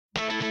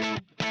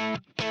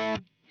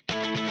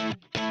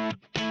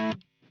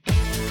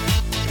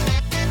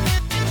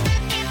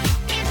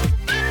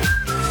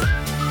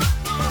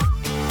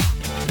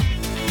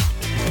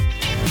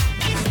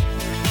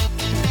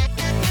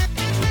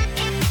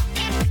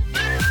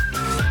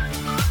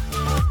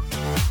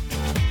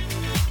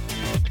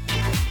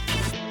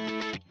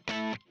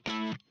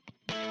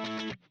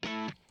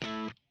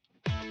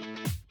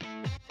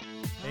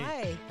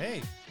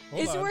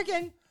Is it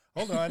working?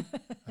 Hold on.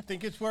 I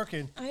think it's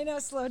working. I know.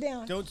 Slow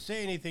down. Don't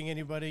say anything,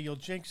 anybody. You'll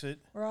jinx it.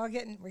 We're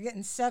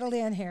getting settled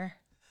in here.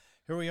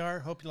 Here we are.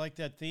 Hope you like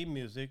that theme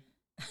music.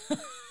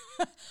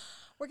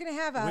 We're gonna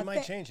have a. We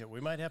might change it. We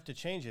might have to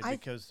change it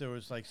because there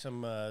was like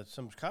some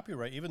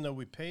copyright, even though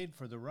we paid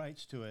for the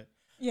rights to it.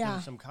 Yeah. There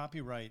was some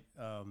copyright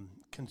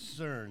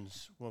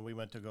concerns when we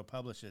went to go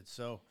publish it.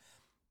 So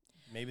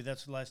maybe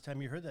that's the last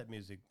time you heard that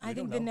music. I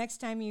think the next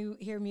time you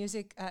hear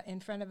music in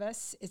front of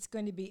us, it's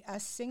going to be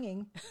us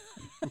singing.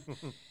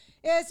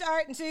 It's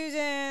Art and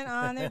Susan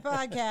on their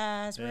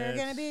podcast. We're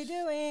going to be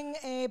doing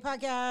a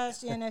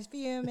podcast in a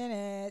few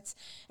minutes.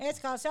 It's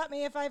called Stop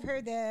Me If I've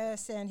Heard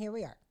This, and here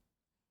we are.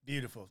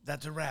 Beautiful.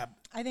 That's a wrap.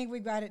 I think we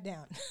got it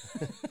down.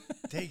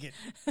 Take it.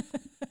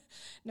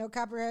 No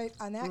copyright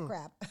on that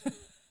crap.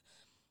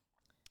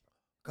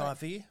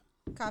 Coffee.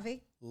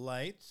 Coffee.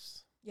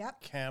 Lights.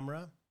 Yep.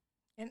 Camera.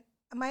 And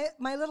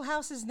my little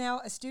house is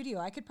now a studio.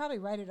 I could probably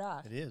write it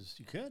off. It is.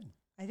 You could.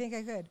 I think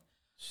I could.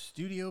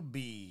 Studio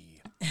B.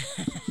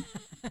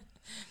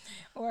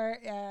 Or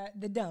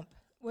the dump.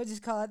 We'll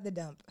just call it the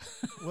dump.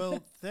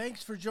 Well,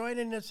 thanks for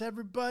joining us,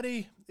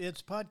 everybody.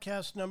 It's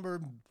podcast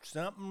number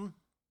something.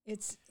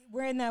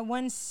 We're in the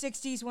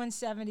 160s,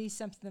 170s,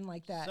 something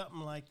like that.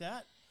 Something like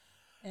that.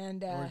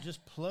 And we're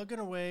just plugging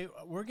away.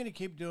 We're going to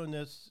keep doing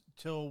this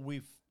till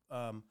we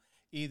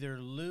either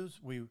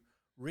we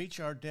reach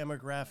our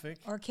demographic,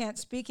 or can't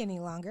speak any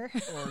longer,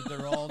 or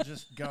they're all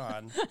just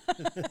gone.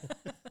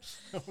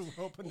 So we're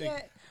hoping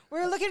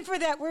we're looking for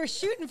that. We're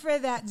shooting for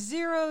that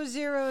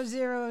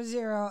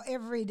 0000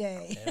 every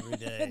day. Every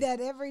day. That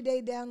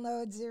everyday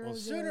download 00. Well,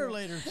 sooner or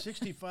later,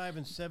 65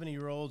 and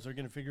 70-year-olds are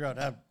going to figure out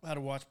how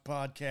to watch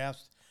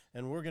podcasts,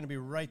 and we're going to be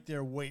right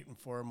there waiting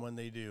for them when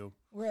they do.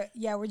 We're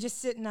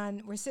just sitting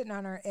on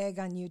our egg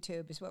on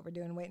YouTube is what we're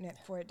doing, waiting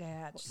for it to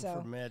hatch.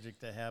 For magic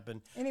to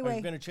happen. Anyway,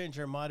 we're going to change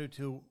our motto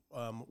to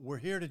 "We're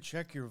here to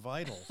check your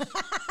vitals."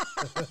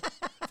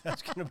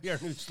 That's going to be our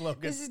new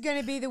slogan. This is going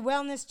to be the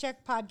Wellness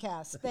Check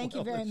podcast. Thank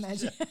you very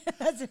much.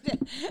 That's it.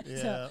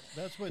 Yeah,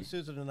 that's what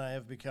Susan and I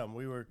have become.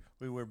 We were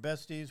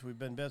besties. We've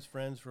been best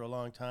friends for a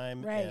long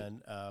time, right.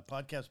 And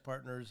podcast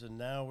partners. And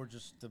now we're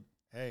just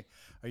hey,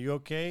 are you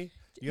okay?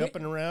 You up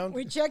and around?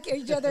 We check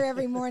each other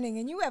every morning,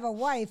 and you have a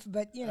wife,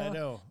 but I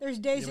know. There's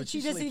days that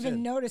she doesn't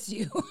even notice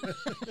you.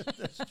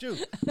 That's true.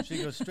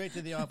 She goes straight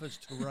to the office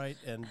to write,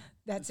 and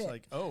that's it's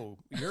like, oh,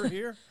 you're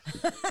here?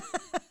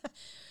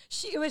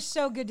 It was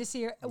so good to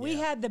see her. Yeah. We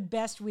had the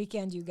best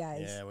weekend, you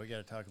guys. Yeah, we got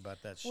to talk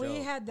about that show.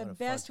 We had the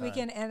best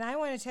weekend, and I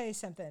want to tell you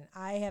something.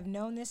 I have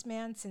known this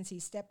man since he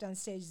stepped on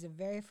stage the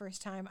very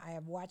first time. I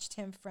have watched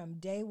him from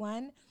day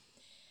one,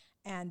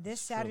 and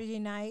this Saturday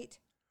night,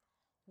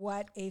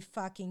 what a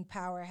fucking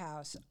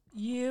powerhouse.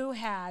 You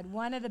had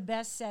one of the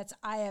best sets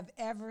I have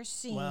ever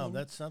seen. Wow,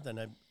 that's something.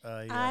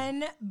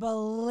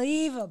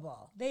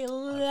 Unbelievable. They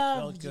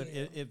loved good.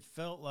 you. It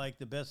felt like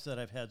the best set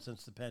I've had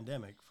since the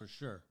pandemic, for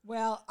sure.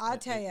 Well, I'll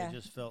tell you. It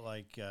just felt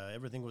like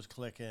everything was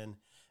clicking,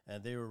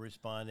 and they were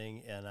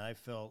responding, and I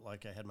felt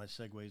like I had my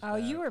segues Oh,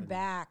 back. you were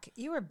back.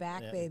 You were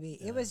back, baby.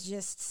 Yeah. It was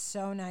just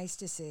so nice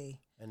to see.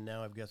 And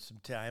now I've got some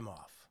time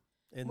off.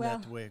 Isn't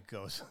that the way it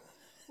goes?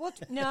 Well,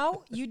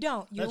 no, you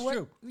don't. That's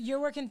true. You're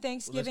working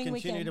Thanksgiving weekend.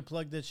 Let's continue to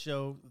plug this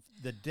show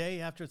the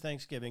day after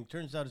Thanksgiving.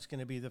 Turns out it's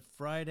going to be the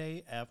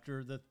Friday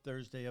after the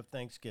Thursday of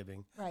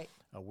Thanksgiving. Right.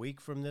 A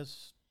week from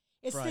this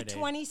Friday. It's the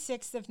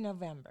 26th of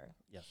November.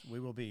 Yes, we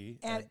will be.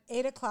 At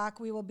 8 o'clock,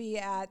 we will be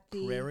at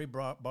the Prairie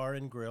Bar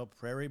and Grill.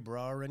 Prairie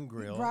Bra and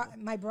Grill.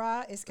 My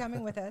bra is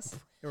coming with us.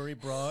 Prairie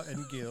Bra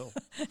and Grill.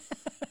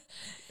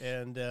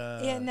 And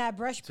in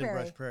Brush Prairie. In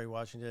Brush Prairie,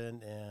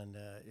 Washington. And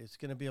it's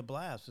going to be a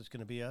blast. It's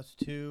going to be us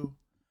two.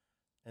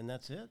 And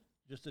that's it?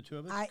 Just the two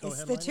of us?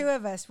 It's the two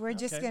of us. We're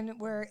just going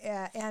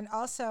to, and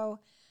also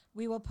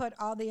we will put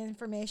all the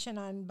information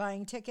on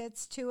buying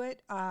tickets to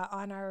it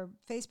on our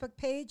Facebook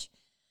page.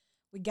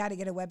 We got to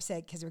get a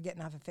website because we're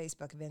getting off of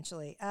Facebook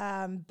eventually.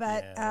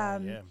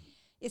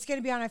 It's going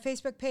to be on our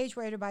Facebook page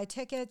where to buy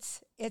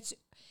tickets.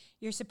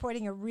 You're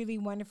supporting a really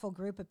wonderful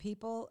group of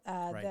people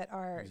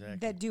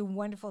that do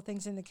wonderful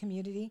things in the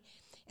community.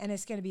 And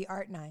it's going to be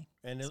Art and I.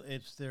 And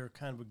it's their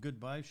kind of a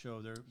goodbye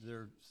show.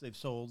 They've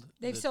sold.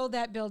 They've sold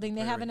that building.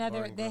 They have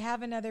another. They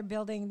have another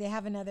building. They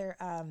have another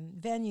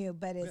venue,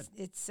 but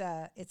it's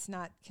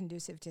not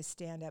conducive to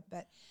stand up.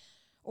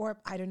 Or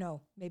I don't know.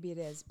 Maybe it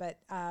is. But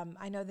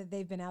I know that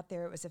they've been out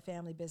there. It was a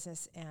family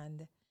business,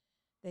 and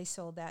they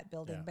sold that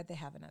building. But they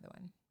have another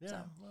one. Yeah.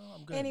 So. Well,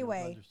 I'm good.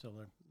 Anyway, they're still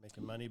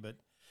making money, but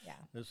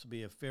this will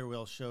be a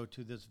farewell show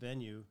to this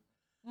venue,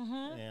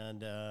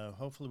 and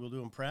hopefully we'll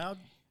do them proud.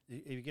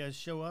 If you guys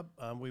show up,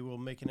 we will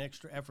make an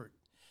extra effort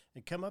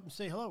and come up and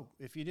say hello.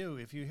 If you do,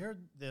 if you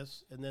heard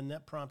this and then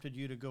that prompted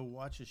you to go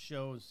watch a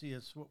show and see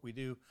us, what we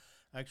do,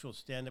 actual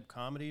stand-up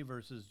comedy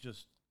versus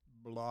just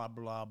blah,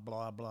 blah,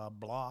 blah, blah,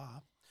 blah.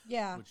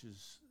 Yeah. Which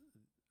is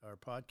our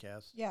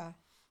podcast. Yeah.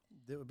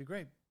 That would be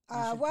great.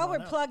 While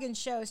we're plugging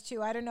shows,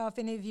 too, I don't know if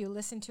any of you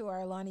listened to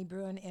our Lonnie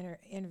Bruin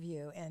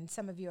interview, and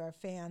some of you are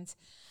fans.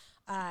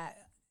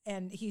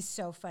 and he's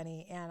so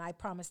funny. And I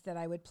promised that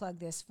I would plug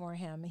this for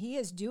him. He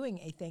is doing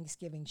a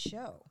Thanksgiving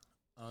show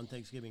on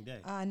Thanksgiving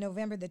Day,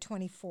 November the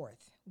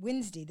 24th,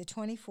 Wednesday the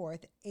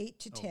 24th, 8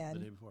 to 10. The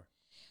day before.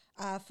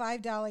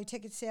 $5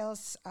 ticket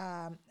sales,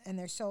 and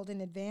they're sold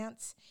in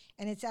advance.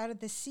 And it's out at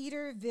the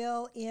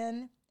Cedarville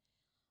Inn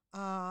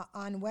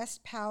on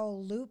West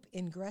Powell Loop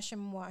in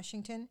Gresham,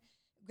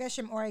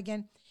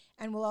 Oregon.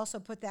 And we'll also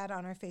put that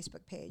on our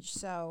Facebook page.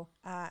 So,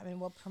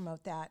 we'll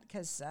promote that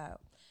because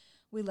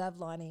we love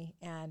Lonnie,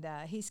 and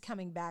he's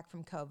coming back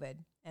from COVID,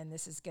 and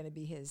this is going to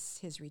be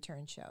his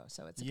return show.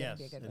 So it's going to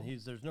be a good one.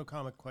 And there's no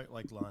comic quite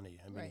like Lonnie.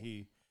 I mean, Right.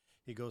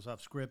 he goes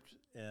off script,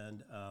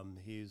 and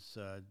he's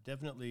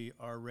definitely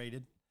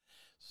R-rated.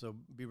 So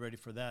be ready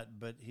for that.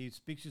 But he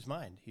speaks his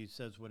mind. He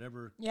says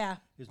whatever. Yeah.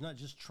 He's not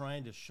just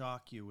trying to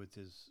shock you with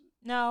his.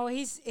 No,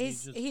 he's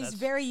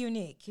very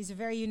unique. He's a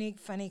very unique,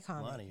 funny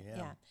comic. Lonnie,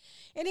 yeah.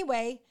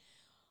 Anyway,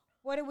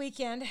 what a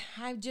weekend!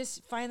 I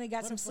just finally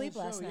got some sleep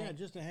last night. Yeah,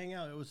 just to hang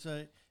out. It was,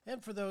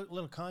 and for the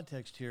little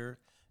context here,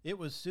 it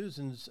was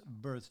Susan's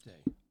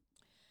birthday.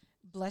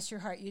 Bless your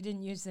heart, you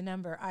didn't use the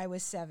number. I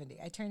was 70.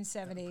 I turned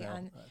 70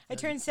 Okay. I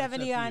turned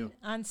 70 up to you.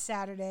 on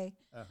Saturday,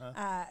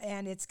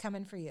 and it's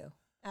coming for you.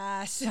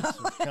 So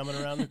It's coming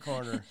around the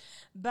corner.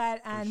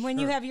 But when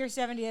you sure. have your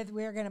 70th,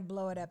 we're going to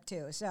blow it up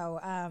too. So,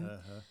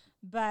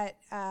 but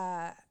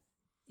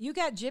you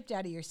got gypped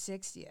out of your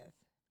 60th.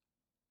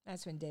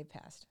 That's when Dave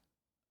passed.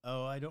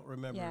 Oh, I don't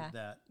remember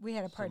that. We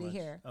had a so party much.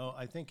 here. Oh,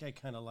 I think I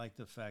kind of liked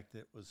the fact that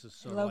it was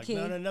just sort Low of like, key.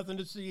 no, nothing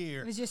to see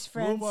here. It was just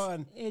friends. Move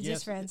on. It was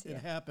just friends. It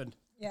happened.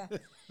 Yeah.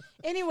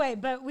 Anyway,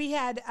 but we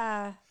had,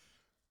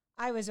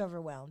 I was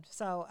overwhelmed.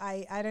 So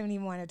I don't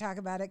even want to talk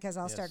about it because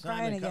I'll start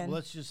crying again.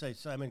 Let's just say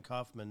Simon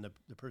Kaufman,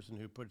 the person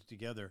who put it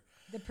together.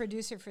 The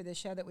producer for the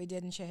show that we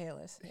did in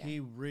Chehalis. Yeah. He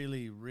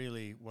really,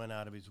 really went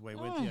out of his way,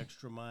 went the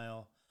extra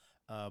mile,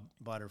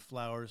 bought her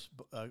flowers,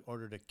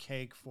 ordered a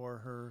cake for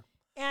her.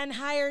 And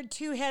hired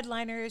 2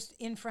 headliners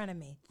in front of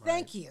me. Right.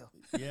 Thank you.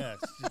 Yes.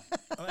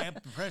 I have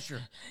pressure.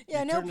 Yeah,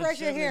 You no turned to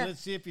pressure 70, here. Let's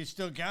see if you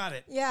still got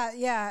it.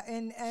 Yeah.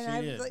 And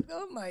I was did. like,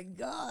 oh my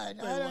God.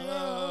 I I don't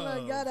know. Oh my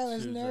love God, I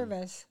was Susan.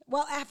 nervous.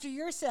 Well, after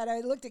your set, I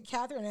looked at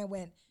Catherine and I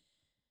went,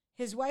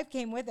 his wife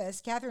came with us.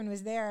 Catherine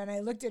was there, and I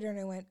looked at her and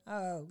I went,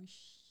 oh,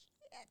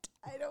 shit.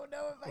 I don't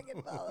know if I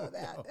can follow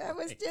that. That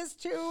was just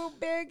too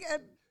big.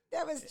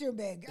 That was too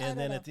big. And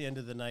then at the end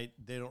of the night,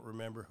 they don't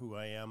remember who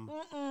I am.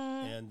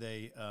 And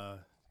they,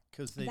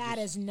 because they That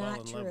just is not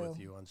fall in love true. with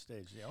you on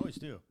stage. They always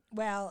do.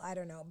 Well, I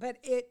don't know, but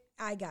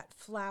I got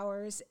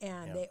flowers,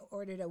 and they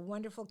ordered a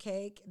wonderful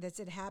cake that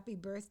said "Happy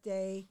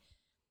Birthday,"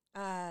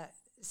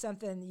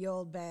 something, you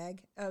old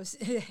bag. Oh,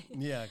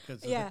 Yeah,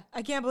 because yeah,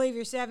 I can't believe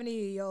you're 70,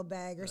 you old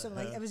bag, or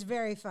something like. It was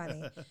very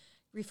funny,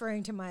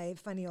 referring to my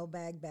funny old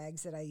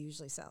bags that I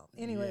usually sell.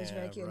 Anyway, it was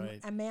very Yeah, cute. right.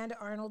 Amanda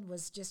Arnold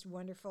was just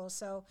wonderful.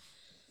 So.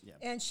 Yeah.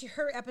 And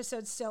her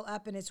episode's still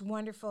up, and it's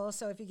wonderful.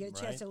 So if you get a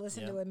chance Right, to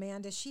listen to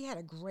Amanda, we had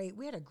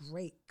a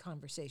great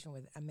conversation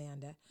with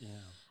Amanda.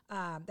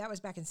 Yeah. That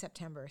was back in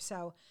September.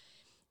 So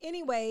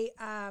anyway,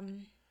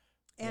 and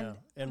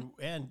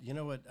and you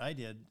know what I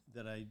did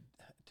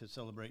to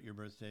celebrate your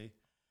birthday?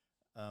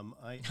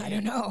 I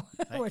don't know.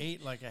 I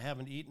ate like I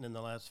haven't eaten in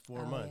the last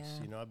 4 months.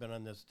 yeah. You know, I've been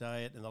on this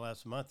diet. In the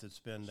last month, it's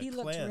been He the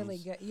looked cleanse. really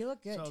good. You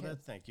look good So too.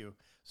 thank you.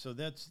 So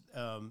that's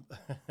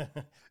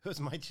it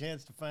was my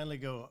chance to finally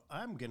go.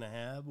 I'm gonna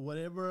have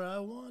whatever I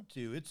want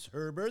to. It's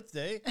her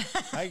birthday.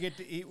 I get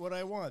to eat what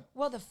I want.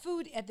 Well, the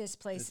food at this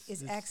place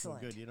is It's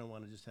excellent. Good. You don't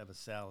want to just have a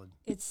salad.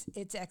 It's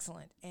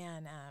excellent,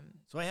 and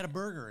So I had a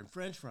burger and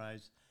French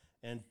fries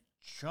and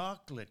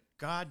chocolate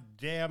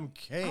goddamn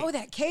cake. oh,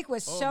 that cake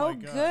was Oh so my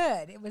God.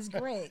 good. It was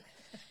great.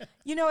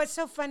 You know, it's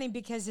so funny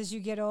because as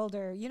you get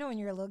older, you know, when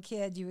you're a little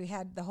kid, you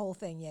had the whole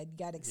thing. You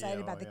got excited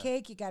Yeah, about oh, the yeah.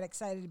 cake. You got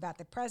excited about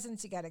the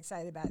presents. You got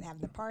excited about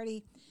having the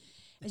party.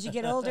 As you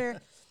get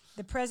older,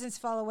 the presents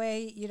fall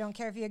away. You don't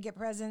care if you get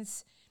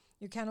presents.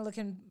 You're kind of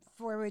looking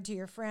forward to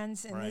your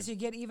friends. And Right. as you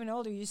get even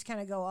older, you just kind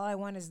of go, all I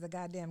want is the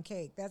goddamn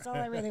cake. That's all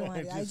I really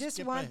want. I just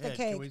skip want the ahead.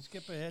 cake. Can we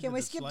skip ahead? Can to we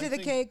the skip to the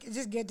slicing? cake?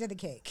 Just get to the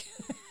cake.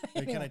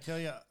 And can I tell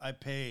you, I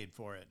paid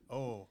for it.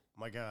 Oh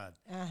my God!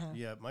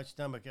 Yeah, my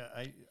stomach.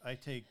 I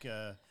take.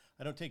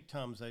 I don't take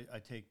Tums. I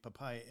take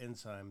papaya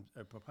enzymes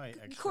or papaya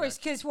extract. Of course,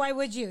 because why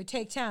would you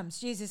take Tums?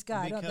 Jesus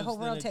God, because the whole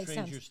then world it takes trains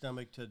Tums. your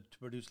stomach to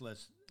produce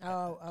less.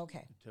 Oh,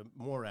 okay. To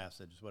more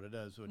acid is what it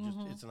does. So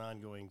it's an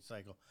ongoing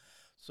cycle.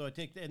 So I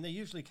take, and they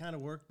usually kind of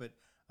work, but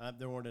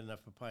there weren't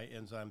enough papaya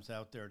enzymes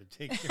out there to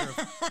take care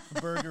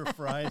of burger,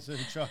 fries, and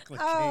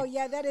chocolate Oh, cake.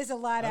 yeah, that is a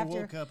lot I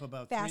after woke up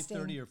about fasting.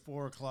 3:30 or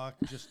 4 o'clock,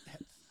 just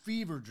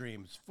fever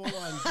dreams, full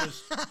on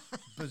just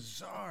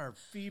bizarre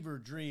fever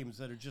dreams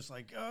that are just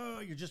like, oh,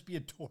 you're just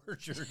being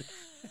tortured.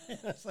 And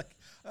it's like,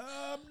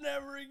 oh,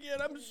 never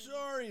again. I'm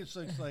sorry. It's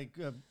like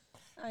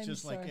I'm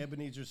just like sorry.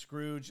 Ebenezer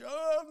Scrooge.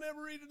 Oh, I'll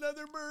never eat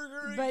another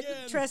burger But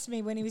again. trust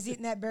me, when he was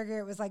eating that burger,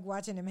 it was like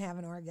watching him have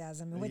an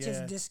orgasm, which is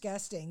Yeah.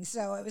 disgusting.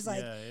 So it was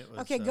like, Yeah, it was,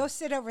 okay, go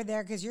sit over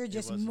there because you're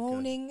just wasn't good.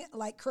 moaning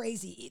like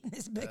crazy eating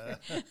this burger.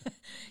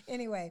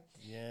 Anyway,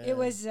 yeah, it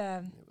was,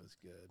 it was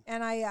good.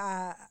 and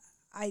I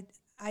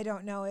I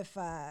don't know if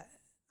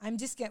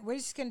we're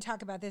just going to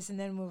talk about this, and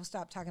then we'll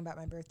stop talking about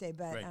my birthday.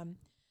 But Right.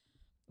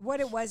 What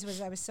it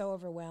was I was so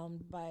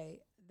overwhelmed by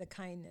the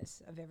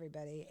kindness of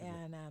everybody,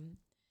 and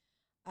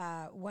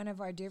one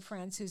of our dear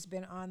friends who's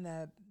been on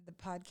the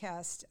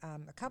podcast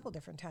a couple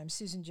different times,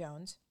 Susan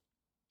Jones.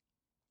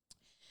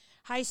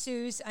 Hi,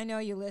 Suze. I know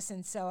you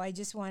listen, so I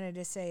just wanted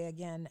to say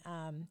again.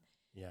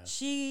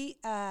 She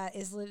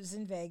lives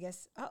in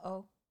Vegas.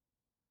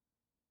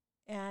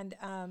 And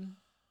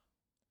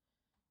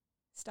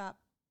stop.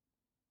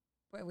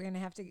 We're gonna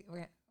have to.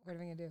 What are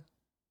we gonna do?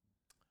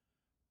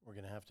 We're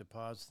gonna have to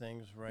pause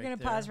things right. We're gonna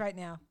pause right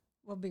now.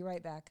 We'll be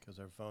right back because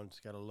our phone's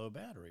got a low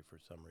battery for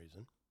some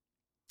reason.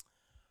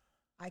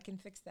 I can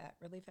fix that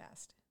really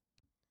fast.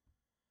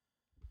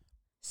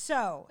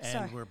 So,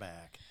 sorry. We're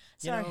back.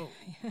 Sorry.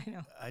 I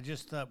know. I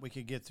just thought we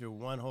could get through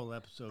one whole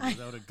episode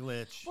without a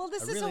glitch. Well,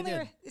 this is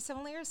really it's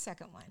only our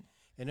second one.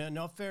 And in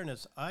all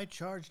fairness, I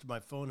charged my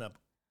phone up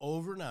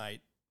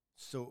overnight,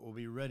 so it will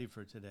be ready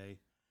for today.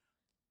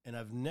 And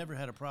I've never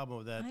had a problem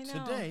with that.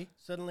 Today,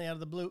 suddenly out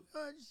of the blue,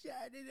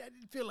 I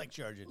didn't feel like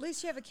charging. At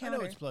least you have a counter. I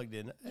know it's plugged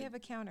in. You have a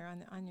counter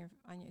on your.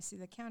 See,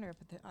 the counter up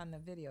on the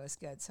video is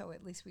good, so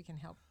at least we can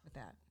help with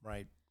that.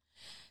 Right.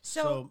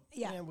 So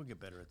we'll get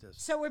better at this.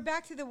 So we're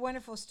back to the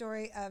wonderful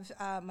story of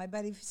my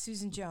buddy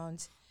Susan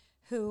Jones,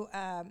 who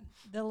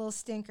the little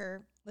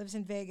stinker lives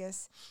in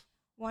Vegas,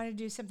 wanted to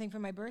do something for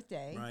my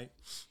birthday. Right.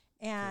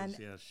 And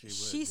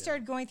she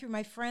started going through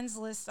my friends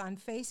list on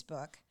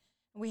Facebook.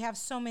 We have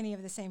so many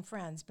of the same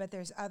friends, but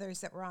there's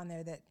others that were on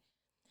there that...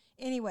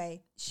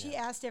 Anyway, she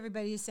asked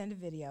everybody to send a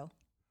video.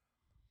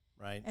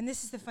 Right. And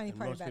this is the funny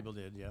part about it. Most people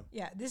did, yeah.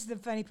 Yeah, this is the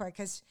funny part,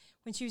 because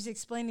when she was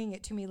explaining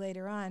it to me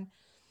later on...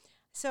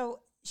 So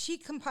she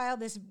compiled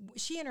this.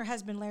 She and her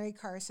husband, Larry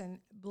Carson,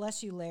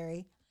 bless you,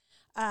 Larry,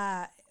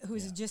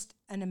 who's just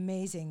an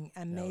amazing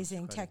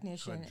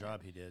technician. Quite a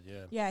job he did,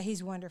 yeah. Yeah,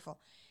 he's wonderful.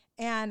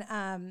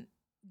 And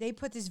they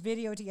put this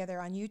video together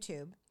on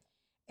YouTube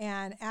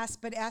and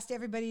asked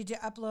everybody to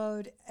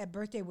upload a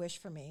birthday wish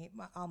for me,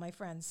 all my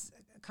friends,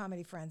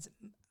 comedy friends,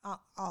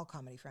 all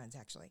comedy friends,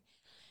 actually.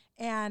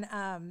 And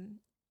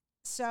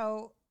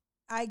so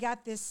I got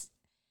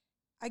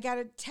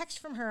a text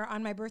from her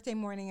on my birthday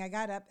morning. I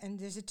got up, and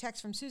there's a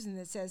text from Susan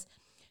that says,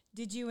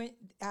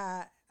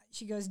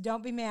 she goes,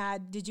 "Don't be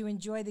mad. Did you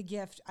enjoy the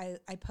gift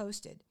I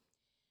posted?"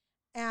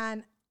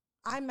 And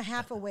I'm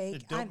half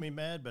awake. Don't be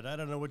mad, but I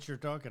don't know what you're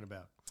talking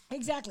about.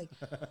 Exactly.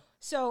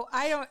 So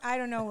I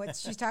don't know what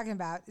she's talking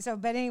about. So,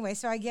 but anyway,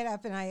 so I get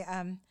up and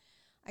I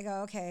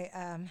go, okay.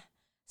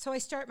 So I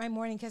start my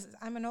morning, because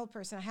I'm an old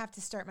person. I have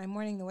to start my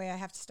morning the way I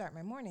have to start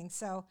my morning.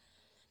 So,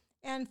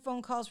 and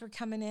phone calls were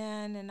coming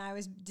in, and I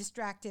was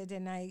distracted,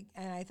 and I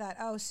thought,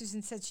 oh,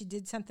 Susan said she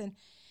did something.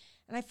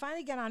 And I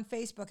finally got on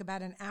Facebook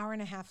about an hour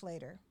and a half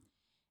later.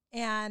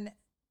 And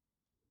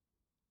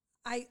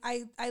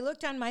I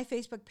looked on my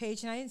Facebook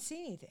page, and I didn't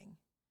see anything.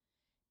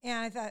 And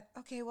I thought,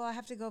 okay, well, I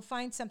have to go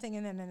find something.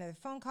 And then another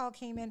phone call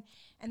came in.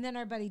 And then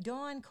our buddy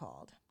Dawn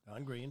called.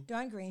 Dawn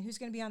Green, who's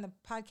going to be on the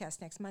podcast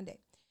next Monday.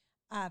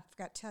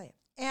 Forgot to tell you.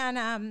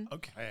 And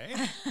okay.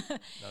 No,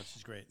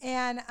 she's great.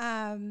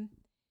 And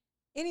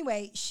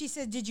anyway, she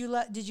said, "Did you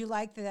like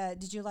the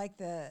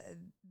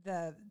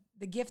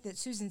gift that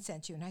Susan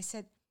sent you?" And I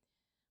said,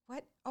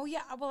 "What? Oh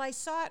yeah. Well, I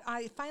saw it.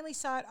 I finally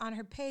saw it on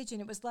her page, and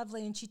it was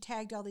lovely. And she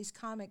tagged all these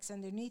comics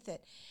underneath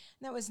it.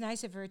 And that was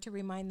nice of her to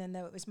remind them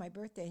that it was my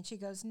birthday." And she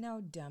goes,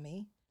 "No,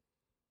 dummy.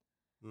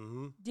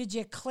 Mm-hmm. Did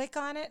you click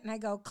on it?" And I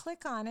go,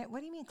 "Click on it? What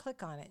do you mean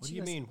click on it?" What do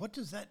you mean? What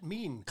does that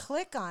mean?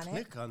 Click on it.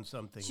 Click on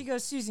something. She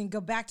goes, "Susan, go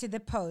back to the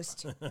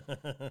post.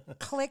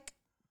 Click.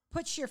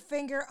 Put your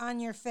finger on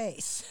your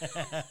face."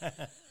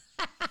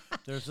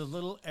 There's a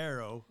little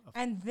arrow.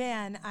 And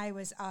then I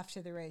was off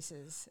to the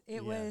races.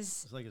 It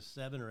was like a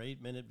 7 or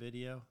 8 minute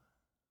video.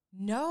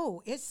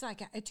 No, it's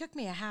like it took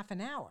me a half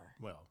an hour.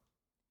 Well,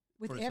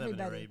 with for a everybody.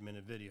 7 or 8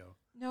 minute video.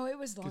 No, it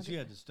was longer. Because you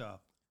had to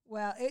stop.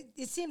 Well,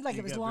 it seemed like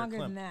it was longer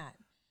than that.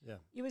 Yeah,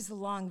 it was a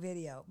long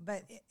video,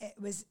 but it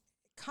was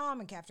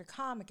comic after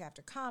comic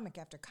after comic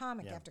after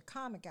comic after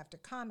comic after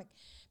comic.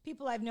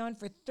 People I've known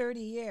for 30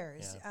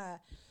 years. Yeah.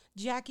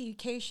 Jackie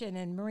Cation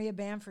and Maria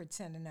Bamford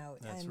sent a note.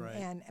 That's and, right.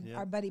 And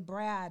our buddy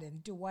Brad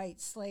and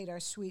Dwight Slade, our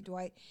sweet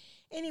Dwight.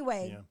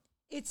 Anyway,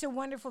 it's a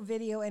wonderful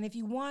video, and if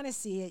you want to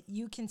see it,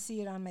 you can see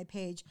it on my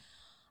page.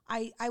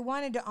 I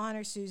wanted to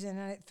honor Susan,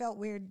 and it felt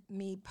weird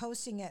me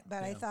posting it,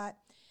 but I thought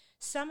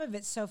some of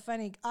it's so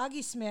funny.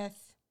 Augie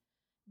Smith,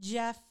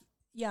 Jeff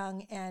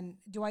Young, and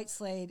Dwight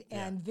Slade,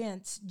 and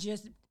Vince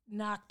just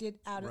knocked it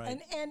out. Right.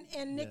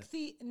 And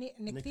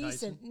Nick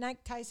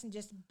Tyson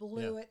just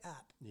blew it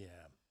up. Yeah.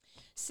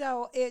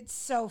 So it's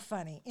so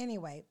funny.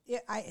 Anyway,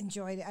 I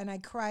enjoyed it, and I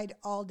cried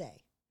all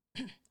day.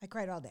 I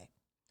cried all day.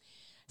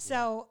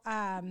 So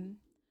I'm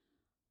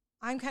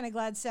kind of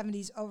glad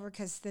 70's over,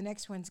 because the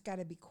next one's got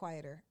to be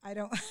quieter. I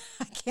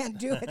can't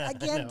do it. I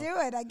can't do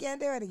it. I can't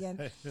do it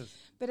again.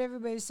 But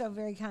everybody's so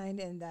very kind,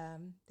 and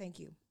thank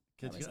you.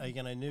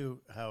 Again, I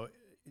knew how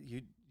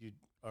you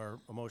are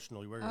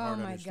emotional. You work hard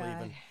on your sleeve.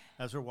 And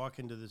as we're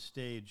walking to the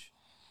stage,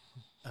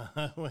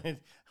 when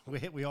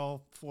we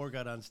all four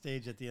got on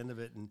stage at the end of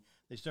it, and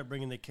they start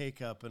bringing the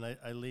cake up, and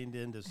I leaned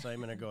into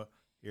Simon and go,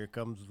 "Here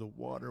comes the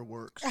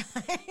waterworks."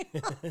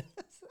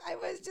 I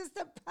was just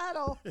a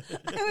puddle.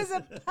 I was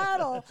a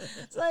puddle.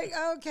 It's like,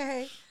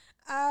 okay,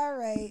 all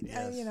right.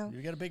 Yes.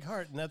 You got a big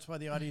heart, and that's why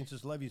the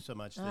audiences love you so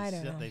much. I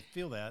don't know. They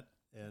feel that,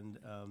 and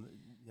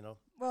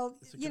Well,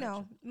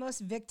 most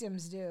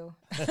victims do.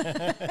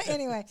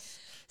 Anyway,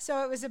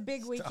 so it was a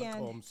big weekend.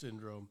 Stockholm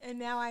syndrome. And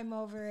now I'm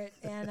over it,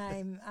 and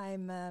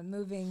I'm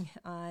moving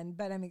on.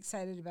 But I'm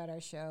excited about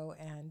our show,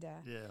 and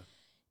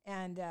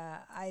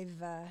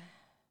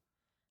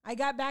I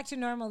got back to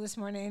normal this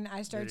morning.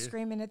 I started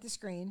screaming at the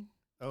screen.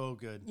 Oh,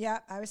 good. Yeah,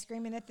 I was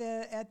screaming at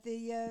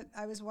the.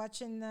 I was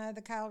watching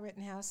the Kyle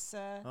Rittenhouse.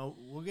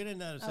 We'll get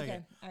into that in a second.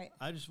 Okay, all right.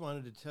 I just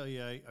wanted to tell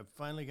you, I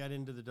finally got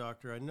into the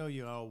doctor. I know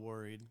you're all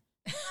worried.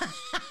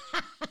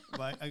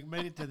 But I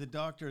made it to the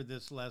doctor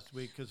this last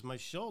week because my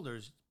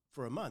shoulders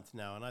for a month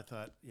now, and I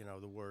thought,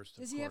 the worst.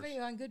 Does he have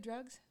you on good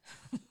drugs?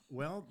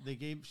 Well,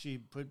 she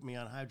put me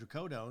on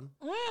hydrocodone,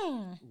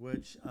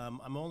 which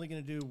I'm only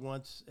going to do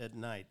once at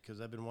night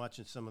because I've been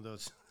watching some of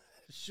those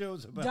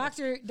shows about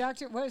Doctor.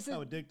 What was it?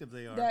 How addictive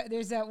they are.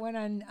 There's that one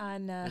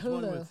on there's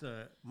Hulu. one with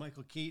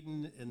Michael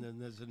Keaton, and then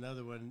there's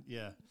another one.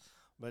 Yeah,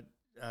 but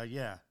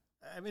yeah,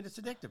 I mean it's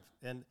addictive,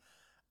 and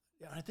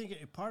I think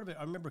part of it.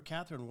 I remember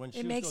Catherine when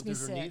she was going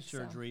through her knee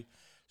surgery.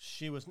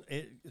 She was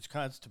it's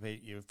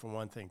constipate you for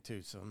one thing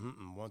too. So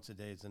once a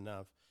day is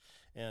enough.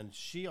 And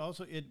she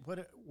also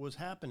what was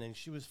happening.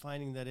 She was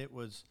finding that it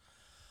was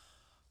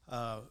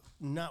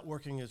not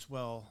working as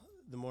well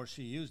the more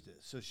she used it.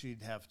 So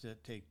she'd have to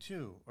take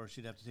 2, or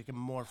she'd have to take them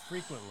more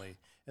frequently.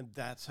 And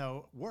that's how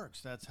it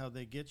works. That's how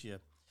they get you.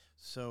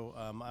 So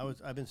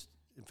I've been.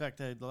 In fact,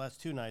 the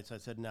last 2 nights I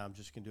said, no, I'm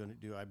just going to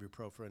do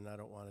ibuprofen. I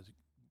don't want to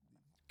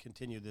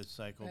continue this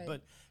cycle. Right.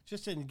 But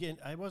just again,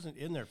 I wasn't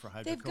in there for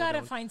hydrocodone. They've got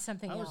to find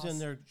something else. I was in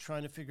there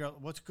trying to figure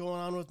out what's going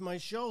on with my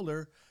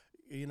shoulder,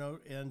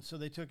 and so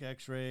they took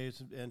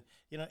x-rays, and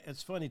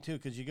it's funny too,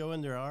 because you go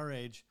in there our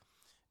age,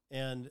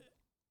 and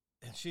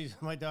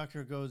my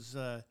doctor goes,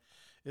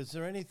 is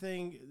there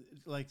anything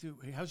like,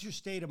 how's your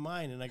state of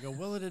mind? And I go,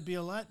 well, it'd be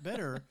a lot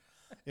better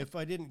if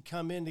I didn't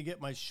come in to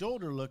get my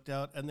shoulder looked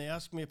out, and they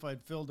asked me if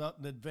I'd filled out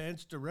an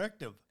advance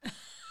directive.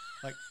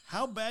 Like,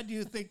 how bad do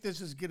you think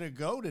this is going to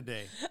go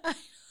today?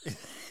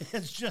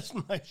 It's just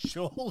my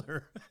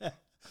shoulder.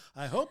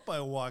 I hope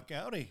I walk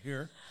out of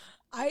here.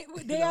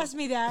 They asked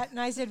me that,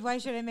 and I said, why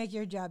should I make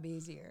your job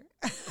easier?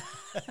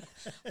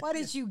 Why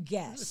did you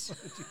guess?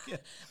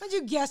 Why did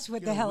you guess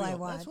what the hell I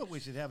want? That's what we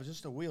should have, is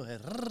just a wheel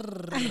head.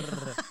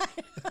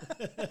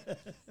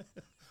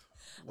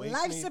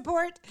 Life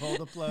support. Pull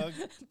the plug.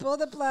 Pull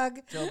the plug.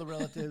 Tell the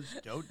relatives.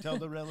 Don't tell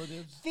the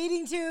relatives.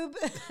 Feeding tube.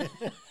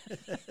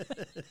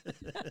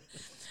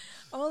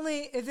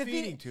 Only if the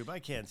feeding tube. I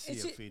can't see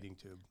a feeding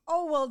tube.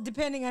 Oh, well,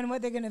 depending on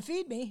what they're going to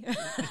feed me.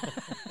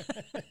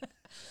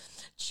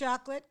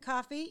 Chocolate,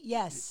 coffee,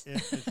 yes.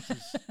 If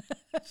it's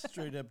just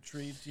straight up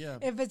treats, yeah.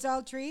 If it's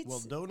all treats. Will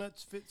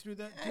donuts fit through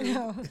that tube? I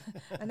know.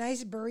 A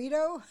nice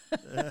burrito.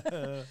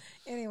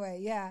 Anyway,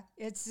 yeah,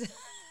 it's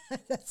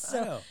that's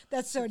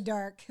so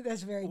dark.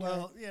 That's very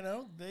dark.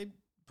 Well, they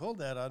pulled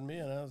that on me,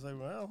 and I was like,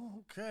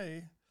 well,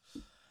 okay.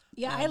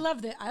 Yeah, I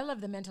love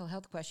the mental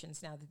health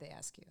questions now that they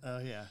ask you. Oh,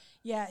 yeah.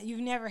 Yeah,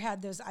 you've never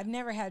had those. I've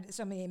never had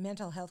so many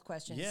mental health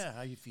questions. Yeah,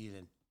 how you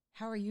feeling?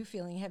 How are you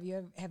feeling? Have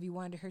you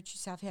wanted to hurt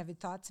yourself? Have you had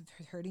thoughts of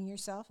hurting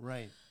yourself?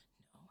 Right.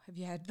 No. Have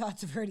you had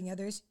thoughts of hurting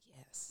others?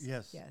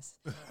 Yes. Yes.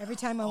 Every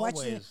time I watch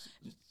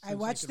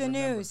the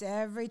news.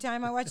 Every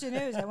time I watch the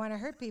news, I want to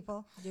hurt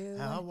people.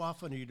 How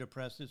often are you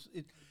depressed?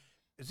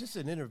 Is this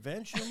an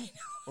intervention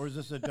or is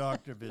this a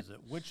doctor visit?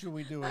 Which are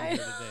we doing here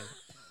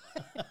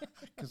today?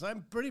 Because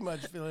I'm pretty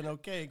much feeling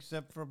okay,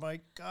 except for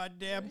my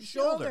goddamn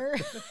shoulder.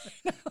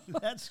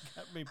 That's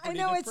got me pretty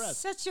depressed. It's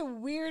such a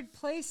weird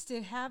place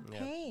to have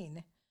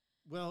pain.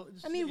 Well,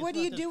 what do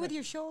you do with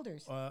your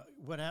shoulders?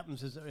 What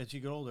happens is, as you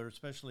get older,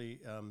 especially...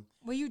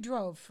 well, you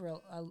drove for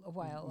a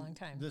while, a long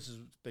time. This has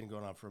been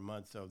going on for a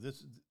month, so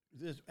this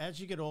as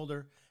you get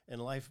older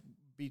and life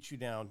beats you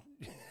down,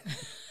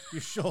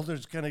 your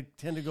shoulders kind of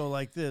tend to go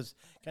like this,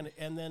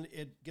 and then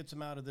it gets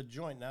them out of the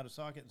joint and out of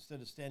socket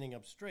instead of standing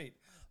up straight,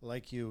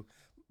 like you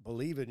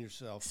believe in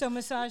yourself. So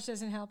massage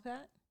doesn't help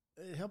that?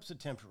 It helps it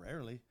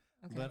temporarily.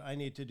 Okay. But I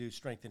need to do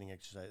strengthening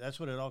exercise. That's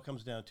what it all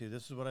comes down to.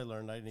 This is what I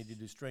learned. I need to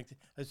do strength.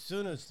 As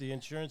soon as the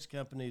insurance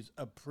companies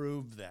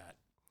approve that.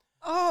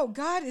 Oh,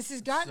 God, this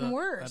has gotten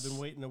worse. I've been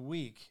waiting a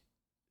week.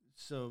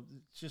 So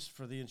just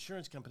for the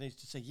insurance companies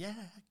to say, yeah,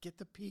 get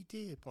the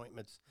PT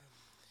appointments.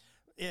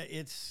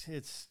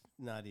 It's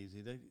not easy.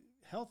 The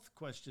health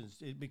questions,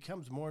 it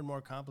becomes more and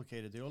more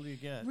complicated the older you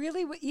get.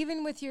 Really?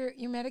 Even with your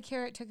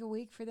Medicare, it took a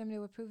week for them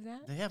to approve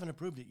that? They haven't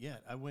approved it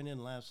yet. I went in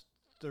last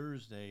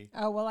Thursday.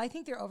 Oh, well, I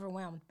think they're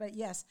overwhelmed. But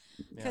yes,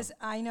 because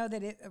I know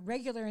that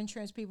regular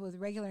insurance people with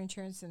regular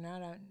insurance and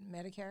not on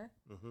Medicare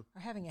are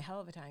having a hell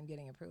of a time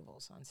getting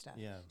approvals on stuff.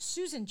 Yeah.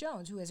 Susan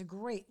Jones, who has a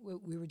great,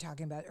 we were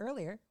talking about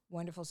earlier,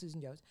 wonderful Susan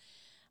Jones.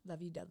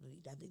 Love you, love you,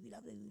 love you,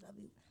 love you, love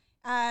you.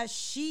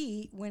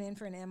 She went in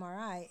for an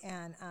MRI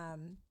and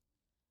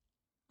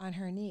on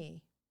her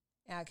knee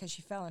because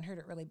she fell and hurt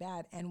it really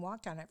bad and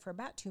walked on it for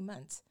about 2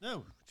 months.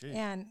 Oh, geez.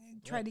 And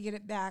tried to get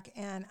it back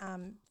and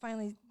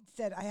finally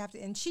said, I have to.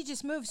 And she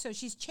just moved, so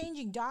she's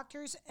changing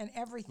doctors and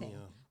everything,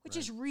 which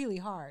is really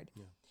hard.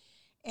 Yeah.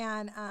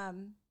 And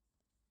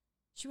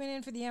she went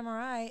in for the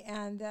MRI,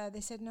 and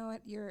they said, no,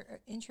 your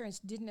insurance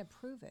didn't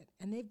approve it.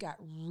 And they've got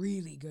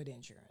really good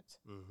insurance.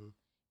 Mm-hmm.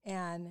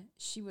 And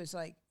she was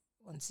like,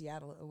 well, in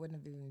Seattle, it wouldn't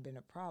have even been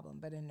a problem,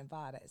 but in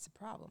Nevada, it's a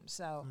problem.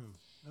 So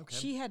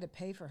she had to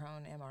pay for her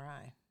own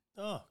MRI.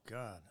 Oh,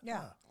 God. Yeah.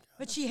 Oh, God.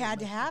 But she had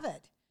to have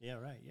it. Yeah,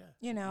 right, yeah.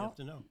 You know. You have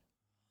to know.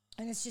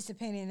 And it's just a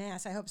pain in the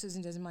ass. I hope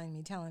Susan doesn't mind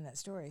me telling that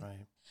story.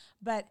 Right.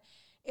 But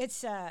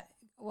it's,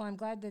 well, I'm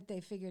glad that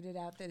they figured it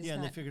out. That it's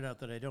and they figured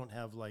out that I don't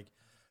have, like,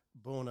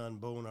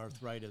 bone-on-bone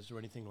arthritis or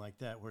anything like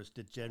that where it's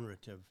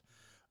degenerative.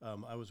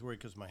 I was worried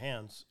because my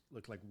hands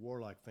look like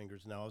warlock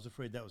fingers now. I was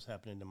afraid that was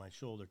happening to my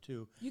shoulder,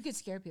 too. You could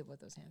scare people with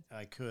those hands.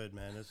 I could,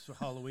 man. It's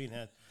Halloween.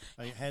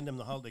 I hand them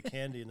the holiday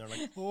candy, and they're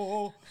like,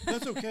 oh,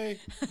 that's okay.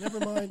 Never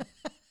mind.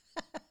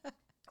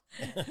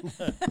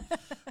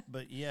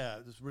 But, yeah,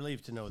 it's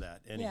relieved to know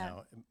that,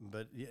 anyhow. Yeah.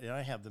 But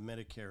I have the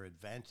Medicare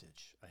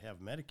Advantage. I have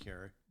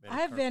Medicare. I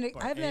have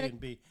Part A and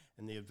B.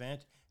 And the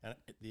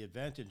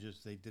advantage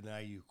is they deny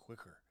you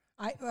quicker.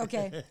 I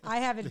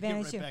have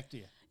Advantage, too. Right back to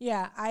you.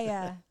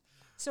 Yeah,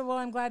 So, well,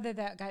 I'm glad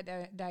that got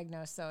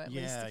diagnosed, though, at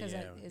least, because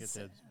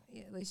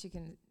at least you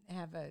can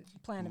have a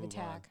plan of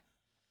attack.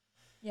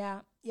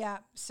 On. Yeah.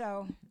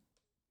 So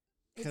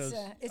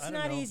it's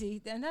not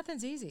easy.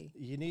 Nothing's easy.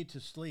 You need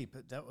to sleep.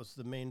 That was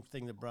the main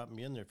thing that brought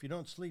me in there. If you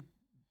don't sleep,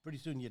 pretty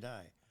soon you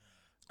die.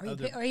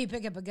 Or you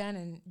pick up a gun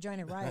and join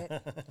a riot.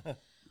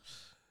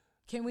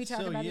 Can we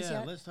talk about this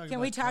yet? Let's talk Can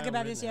about we talk Kyle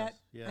about this Rittenhouse.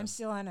 yet?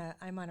 Yeah.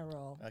 I'm on a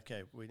roll.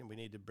 Okay, we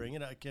need to bring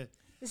it up. Okay.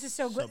 This is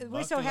so good.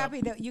 We're so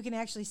happy that you can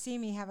actually see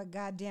me have a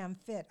goddamn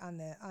fit on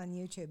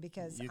YouTube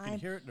because you can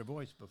hear it in her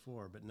voice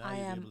before, but now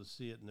you'll be able to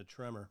see it in the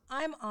tremor.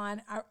 I'm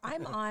on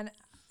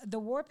the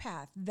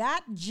warpath.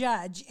 That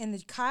judge in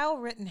the Kyle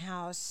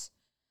Rittenhouse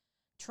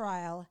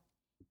trial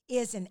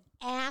is an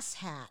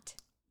asshat.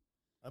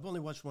 I've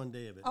only watched one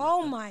day of it.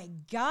 Oh my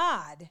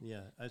God!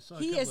 Yeah, I saw.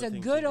 He is a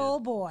good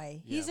old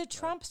boy. He's a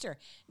Trumpster,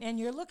 and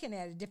you're looking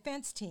at a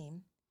defense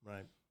team.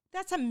 Right.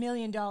 That's $1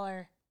 million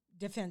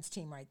defense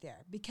team right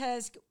there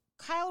because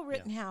Kyle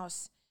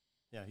Rittenhouse.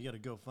 Yeah, he got a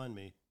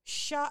GoFundMe.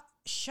 Shot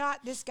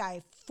this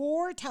guy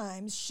 4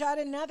 times. Shot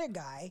another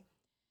guy.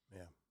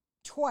 Yeah.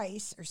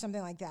 Twice or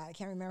something like that. I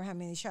can't remember how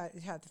many shot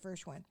the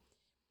first one.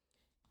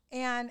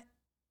 And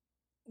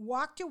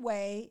walked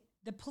away.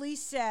 The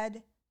police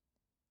said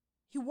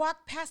he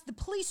walked past. The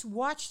police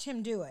watched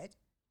him do it.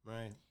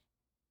 Right.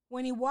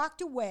 When he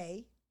walked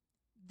away,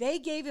 they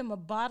gave him a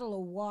bottle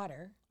of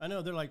water. I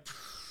know. They're like,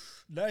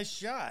 nice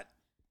shot.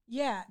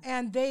 Yeah,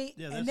 and they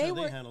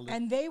handled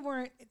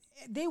it.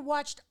 They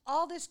watched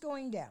all this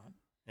going down.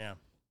 Yeah.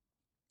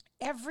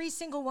 Every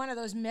single one of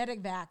those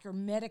medevac or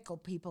medical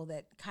people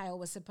that Kyle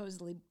was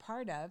supposedly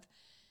part of,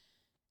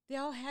 they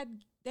all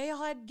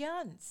had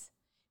guns.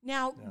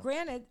 Now,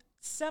 granted,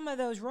 some of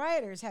those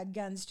rioters had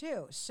guns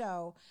too.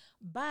 So,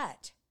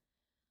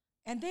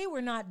 and they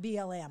were not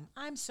BLM.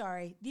 I'm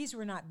sorry, these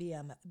were not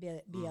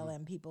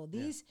BLM people.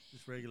 These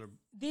just regular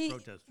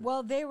protesters.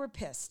 Well, they were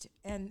pissed,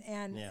 and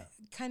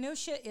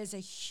Kenosha is a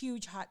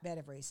huge hotbed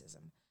of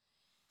racism,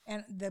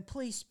 and the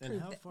police. And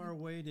how far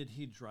away did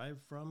he drive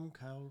from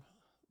Kyle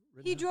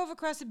Rittenhouse? He drove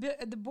across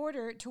the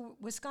border to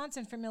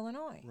Wisconsin from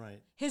Illinois.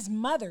 Right. His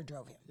mother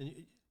drove him. And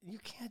you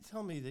can't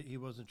tell me that he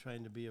wasn't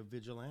trying to be a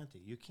vigilante.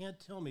 You can't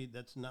tell me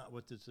that's not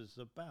what this is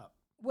about.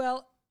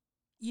 Well,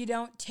 you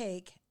don't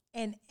take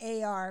an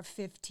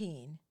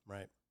AR-15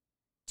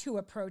 to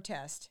a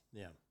protest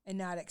and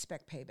not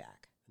expect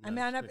payback.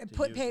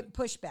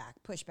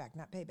 Pushback,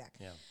 not payback.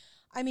 Yeah.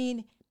 I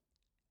mean,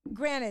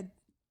 granted,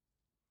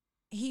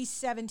 he's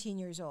 17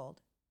 years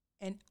old,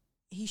 and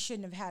he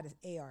shouldn't have had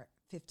an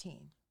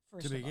AR-15.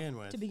 To begin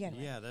with.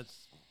 Yeah,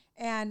 that's...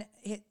 And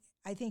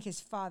I think his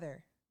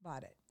father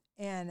bought it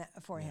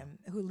for him,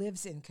 who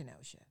lives in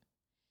Kenosha.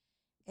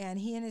 And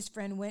he and his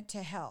friend went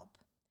to help.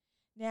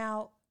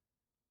 Now,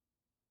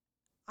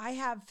 I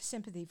have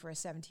sympathy for a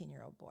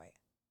 17-year-old boy.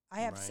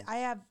 I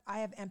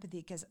have empathy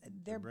because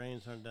their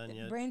brains aren't done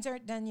yet. Brains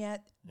aren't done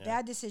yet. Yeah.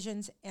 Bad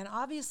decisions, and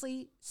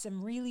obviously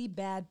some really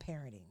bad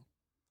parenting.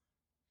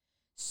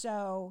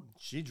 So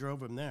she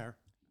drove him there.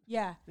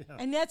 Yeah.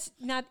 And that's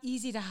not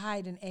easy to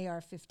hide an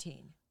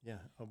AR-15. Yeah.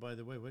 Oh, by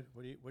the way,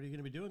 what are you going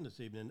to be doing this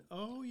evening?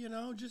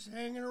 Oh, just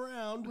hanging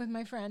around with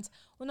my friends.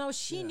 Well, no,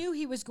 she knew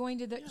he was going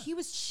to the.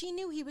 She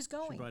knew he was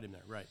going. She brought him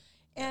there, right?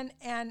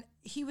 And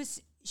he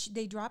was.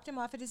 They dropped him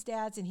off at his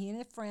dad's, and he and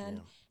a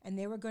friend, and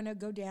they were going to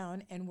go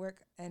down and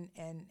work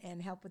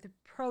and help with the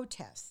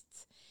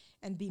protests,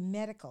 and be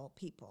medical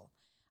people.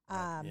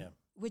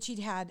 Which he'd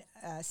had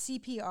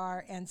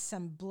CPR and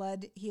some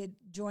blood. He had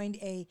joined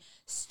a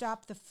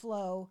Stop the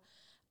Flow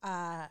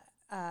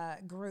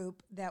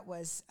group that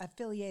was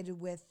affiliated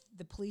with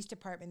the police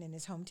department in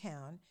his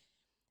hometown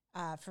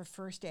for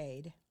first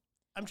aid.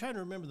 I'm trying to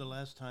remember the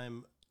last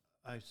time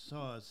I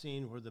saw a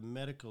scene where the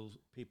medical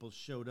people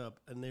showed up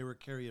and they were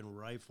carrying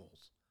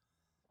rifles.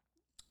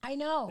 I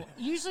know.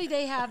 Usually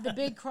they have the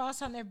big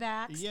cross on their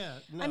backs. Yeah,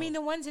 no. I mean,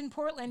 the ones in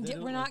Portland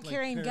were not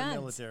carrying guns.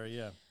 Military,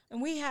 yeah.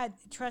 And we had,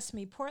 trust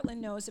me,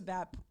 Portland knows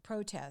about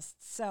protests.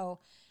 So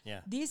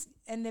these,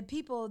 and the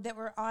people that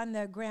were on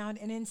the ground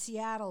and in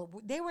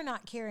Seattle, they were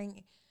not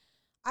carrying,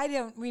 I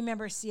don't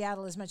remember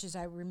Seattle as much as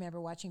I remember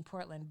watching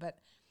Portland, but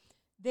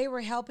they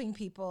were helping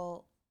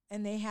people,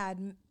 and they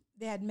had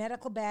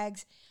medical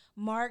bags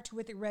marked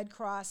with the Red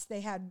Cross.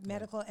 They had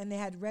medical, and they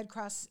had Red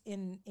Cross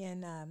in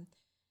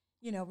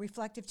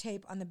reflective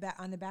tape on the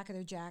back of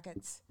their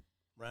jackets.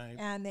 Right.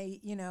 And they,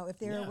 if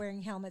they were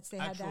wearing helmets, they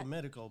had that. Actual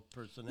medical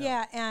personnel.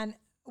 Yeah, and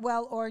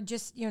or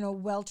just,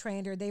 well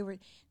trained, or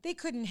they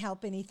couldn't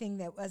help anything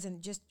that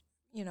wasn't just,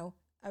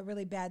 a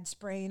really bad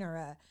sprain or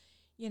a,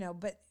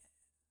 but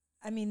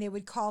I mean, they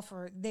would call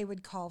for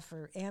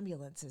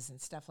ambulances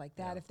and stuff like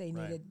that if they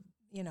needed,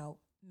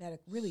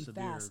 really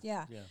severe, fast.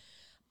 Yeah.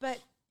 But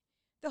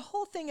the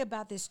whole thing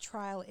about this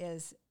trial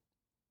is,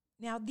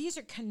 now these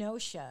are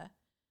Kenosha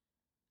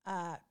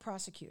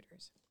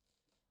prosecutors,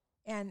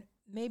 and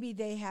maybe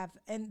they have,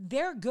 and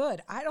they're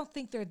good. I don't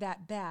think they're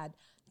that bad.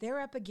 They're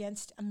up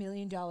against $1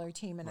 million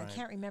team, and I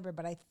can't remember,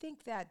 but I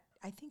think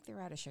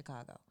they're out of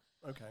Chicago.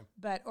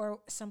 Okay. Or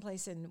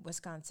someplace in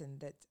Wisconsin.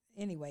 That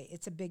anyway,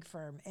 it's a big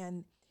firm,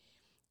 and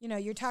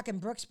you're talking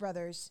Brooks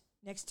Brothers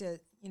next to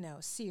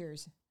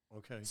Sears.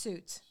 Okay.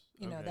 Suits,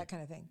 that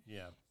kind of thing.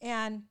 Yeah.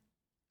 And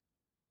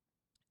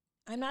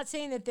I'm not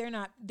saying that they're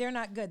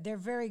not good. They're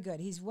very good.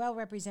 He's well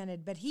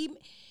represented, but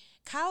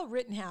Kyle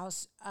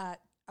Rittenhouse,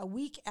 a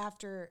week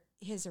after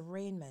his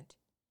arraignment,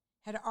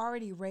 had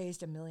already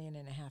raised $1.5 million.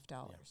 Yeah,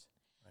 right.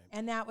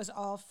 And that was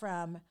all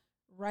from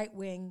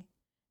right-wing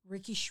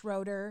Ricky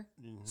Schroeder,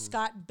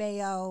 Scott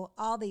Baio,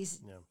 all these,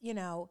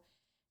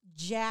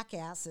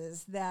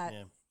 jackasses that,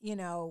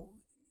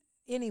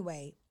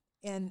 anyway.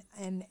 And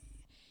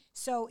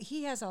so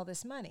he has all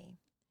this money.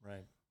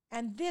 Right.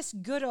 And this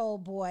good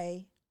old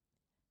boy,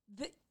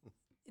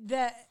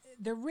 the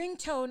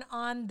ringtone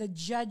on the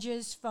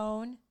judge's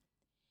phone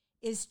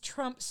is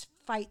Trump's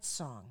fight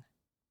song.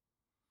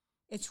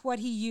 It's what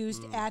he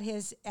used at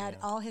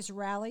all his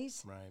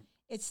rallies. Right.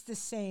 It's the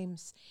same.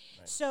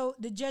 Right. So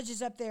the judge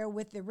is up there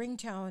with the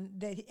ringtone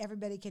that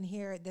everybody can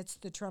hear. That's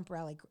the Trump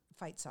rally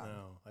fight song.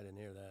 No, I didn't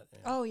hear that. Yeah.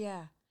 Oh,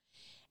 yeah.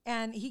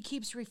 And he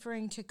keeps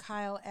referring to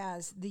Kyle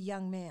as the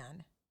young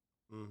man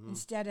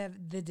instead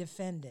of the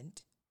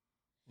defendant.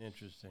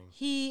 Interesting.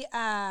 He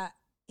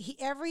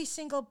every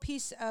single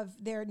piece of,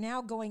 they're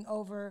now going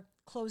over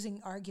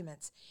closing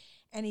arguments,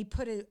 and he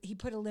put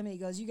a limit. He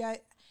goes, "You guys."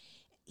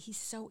 He's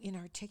so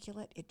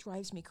inarticulate, it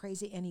drives me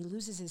crazy, and he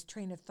loses his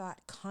train of thought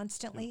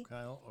constantly.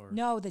 Kyle, or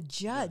no, the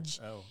judge.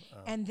 Yeah. Oh.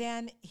 And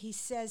then he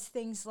says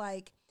things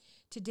like,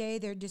 today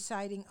they're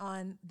deciding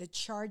on the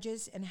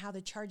charges and how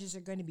the charges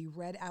are going to be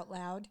read out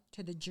loud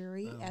to the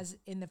jury. As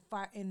in the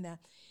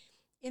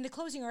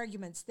closing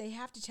arguments, they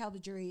have to tell the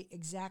jury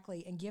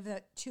exactly and give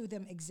it to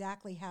them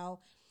exactly how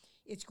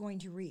it's going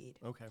to read.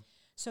 Okay.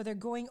 So they're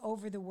going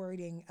over the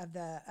wording of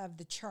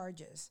the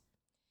charges.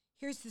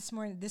 Here's this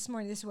morning, this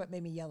is what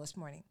made me yell this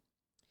morning.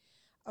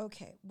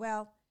 Okay,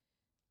 well,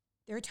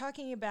 they're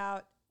talking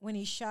about when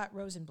he shot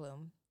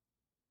Rosenblum,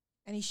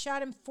 and he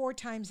shot him 4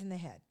 times in the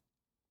head.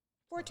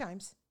 4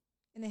 times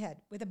in the head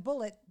with a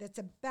bullet that's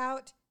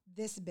about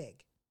this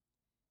big.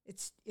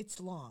 It's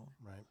long.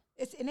 Right.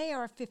 It's an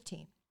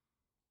AR-15.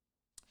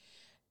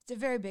 It's a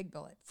very big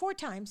bullet. 4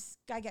 times,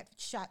 guy got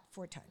shot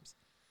 4 times.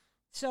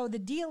 So the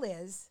deal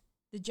is,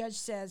 the judge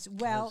says,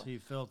 well... Because he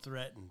felt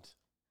threatened.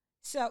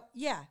 So,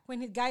 yeah,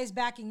 when the guy is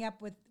backing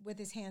up with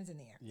his hands in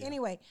the air. Yeah.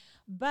 Anyway,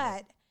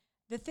 but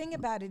the thing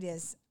about it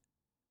is,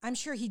 I'm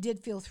sure he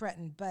did feel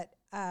threatened, but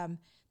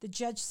the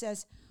judge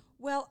says,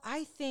 well,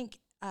 I think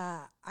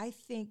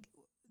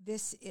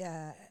this,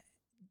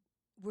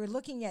 we're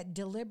looking at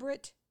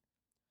deliberate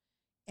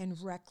and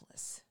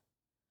reckless.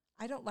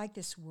 I don't like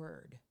this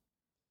word.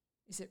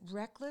 Is it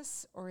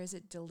reckless or is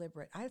it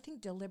deliberate? I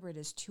think deliberate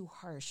is too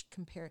harsh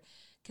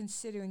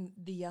considering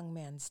the young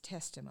man's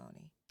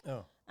testimony.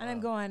 Oh. And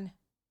I'm going,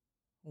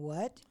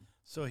 what?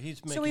 So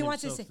he's making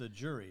himself the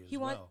jury as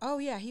well. Oh,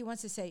 yeah, he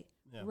wants to say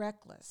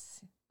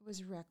reckless. It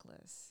was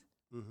reckless.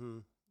 Mm-hmm.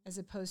 As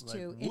opposed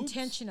to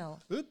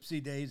intentional.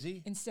 Oopsie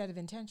daisy. Instead of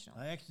intentional.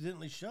 I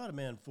accidentally shot a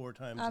man 4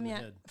 times in the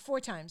head. 4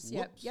 times.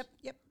 Whoops. Yep.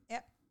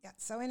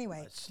 So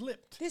anyway. I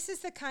slipped. This is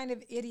the kind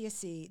of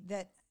idiocy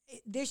that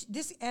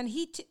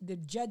the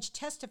judge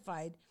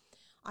testified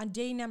on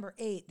day number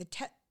 8.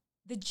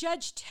 The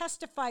judge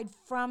testified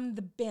from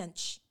the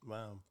bench.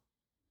 Wow.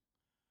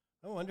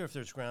 I wonder if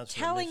there's grounds for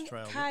telling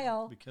mistrial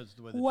Kyle because of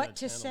the way the what judge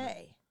to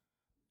say.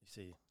 You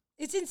see.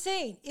 It's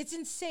insane.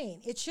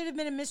 It should have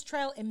been a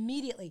mistrial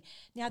immediately.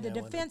 Now the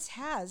defense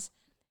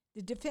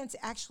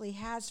actually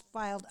has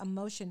filed a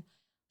motion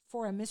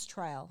for a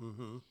mistrial.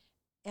 Mm-hmm.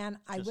 And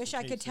I wish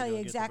I could tell you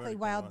exactly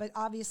why, but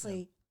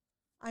obviously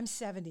I'm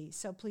 70,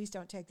 so please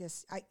don't take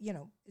this.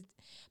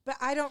 But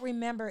I don't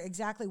remember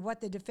exactly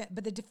what the defense.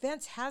 But the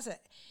defense has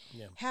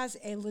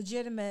a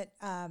legitimate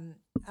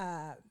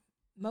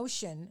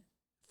motion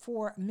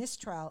for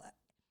mistrial,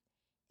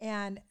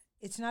 and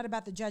it's not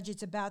about the judge.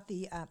 It's about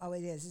the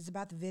It's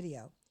about the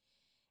video,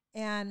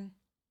 and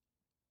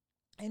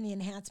the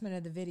enhancement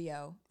of the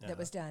video that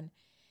was done.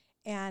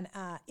 And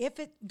if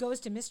it goes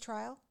to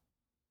mistrial,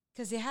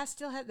 because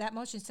that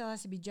motion still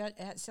has to be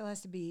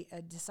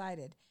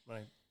decided.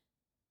 Right.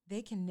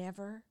 They can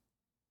never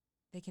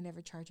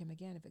charge him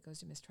again if it goes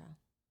to mistrial.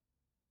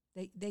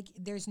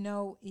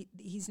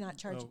 He's not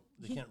charged. Oh,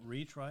 they can't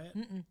retry it?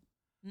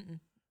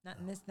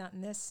 Not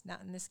in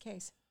this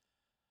case.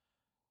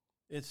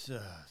 It's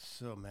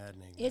so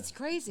maddening. It's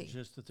crazy.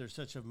 Just that there's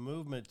such a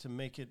movement to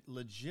make it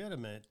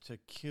legitimate to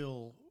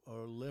kill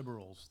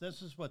liberals.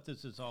 This is what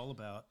this is all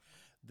about.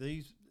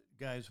 These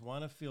guys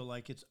want to feel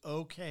like it's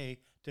okay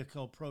to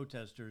kill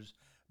protesters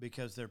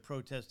because they're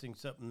protesting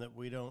something that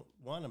we don't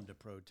want them to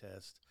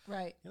protest.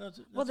 Right.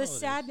 Well,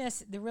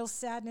 the real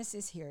sadness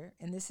is here,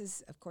 and this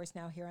is, of course,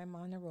 now here I'm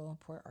on a roll,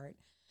 poor Art.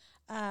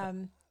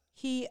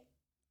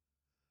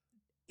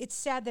 It's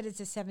sad that it's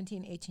a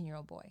 17,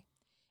 18-year-old boy.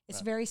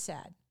 It's very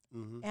sad.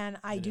 Mm-hmm. And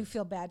I do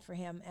feel bad for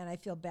him, and I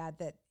feel bad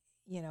that,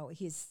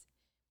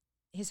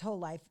 his whole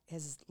life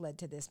has led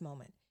to this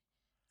moment.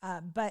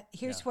 But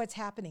here's what's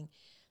happening.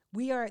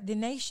 The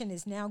nation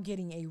is now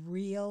getting a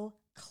real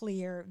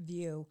clear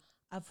view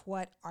of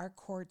what our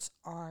courts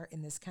are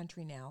in this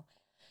country now,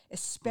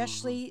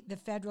 especially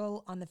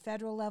on the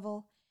federal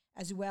level,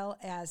 as well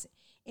as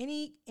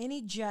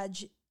any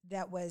judge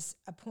that was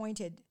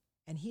appointed,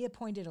 and he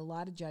appointed a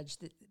lot of judges.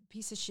 The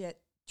piece of shit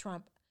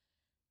Trump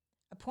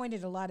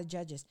appointed a lot of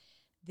judges.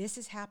 This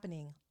is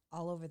happening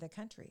all over the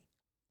country.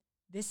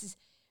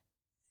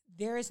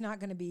 There is not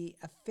going to be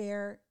a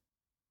fair,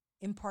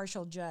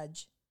 impartial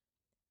judge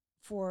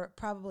for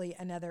probably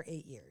another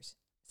 8 years,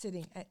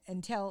 sitting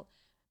until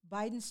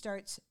Biden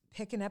starts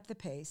picking up the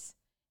pace.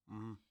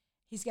 Mm-hmm.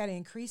 He's got to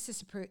increase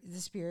the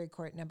Superior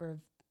Court number of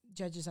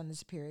judges on the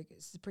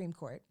Supreme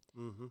Court.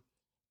 Mm-hmm.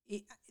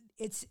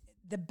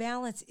 The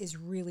balance is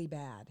really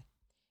bad,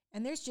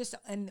 and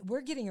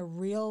we're getting a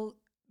real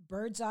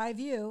bird's eye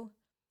view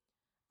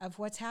of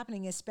what's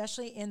happening,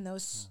 especially in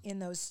those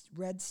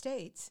red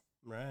states.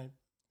 Right.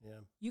 Yeah.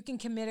 You can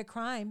commit a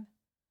crime.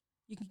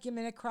 You can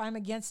commit a crime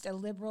against a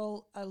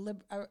liberal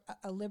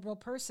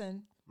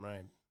person.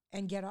 Right.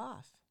 And get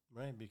off.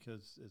 Right,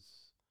 because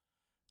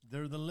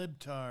they're the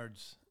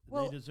libtards.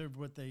 Well, they deserve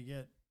what they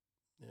get.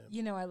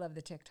 Yeah. I love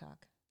the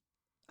TikTok.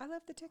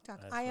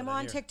 I am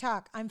on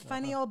TikTok. I'm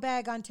funny old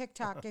bag on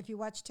TikTok. If you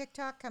watch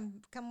TikTok,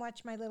 come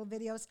watch my little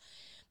videos.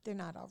 They're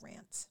not all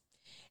rants.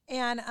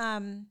 And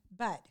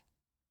but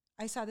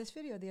I saw this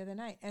video the other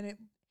night, and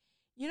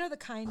the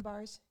Kind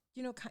bars.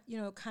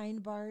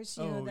 Kind bars.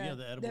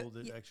 The edible,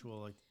 the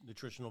actual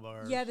nutritional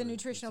bars. Yeah, the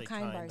nutritional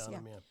Kind bars. Yeah.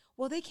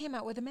 Well, they came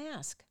out with a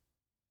mask.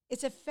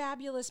 It's a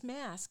fabulous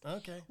mask.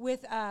 Okay.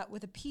 With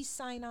a peace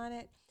sign on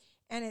it,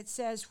 and it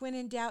says, "When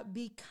in doubt,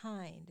 be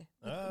kind,"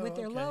 with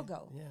their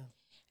logo. Yeah.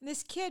 And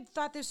this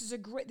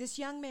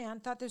young man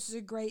thought this was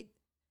a great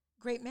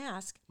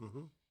mask.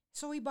 Mm-hmm.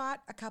 So he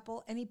bought a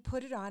couple, and he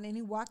put it on, and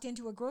he walked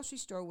into a grocery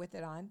store with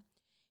it on.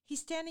 He's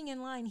standing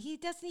in line. He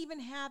doesn't even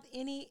have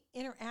any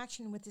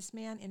interaction with this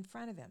man in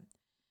front of him.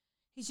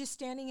 He's just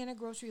standing in a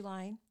grocery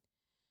line,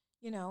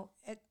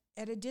 at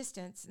a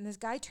distance. And this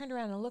guy turned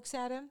around and looks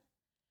at him,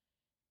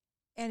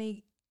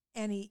 and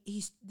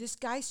this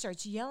guy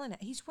starts yelling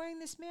at. He's wearing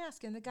this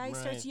mask, and the guy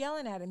starts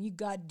yelling at him, "You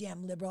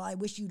goddamn liberal! I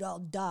wish you'd all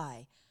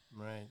die."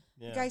 Right.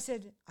 Yeah. The guy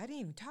said, "I didn't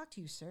even talk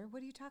to you, sir.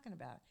 What are you talking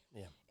about?"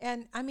 Yeah.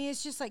 And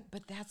it's just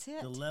but that's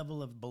it. The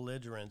level of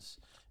belligerence,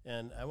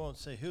 and I won't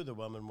say who the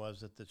woman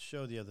was at the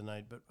show the other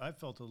night, but I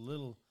felt a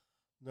little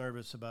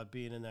nervous about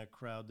being in that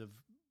crowd of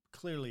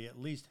clearly at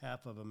least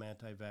half of them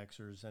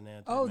anti-vaxxers and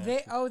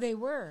anti-maskers. They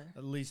were.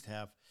 At least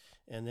half.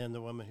 And then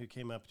the woman who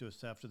came up to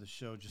us after the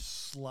show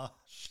just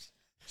sloshed.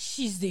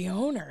 She's the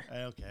owner.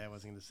 Okay, I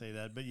wasn't going to say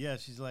that. But yeah,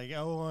 she's like,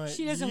 I want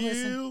she doesn't you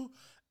listen.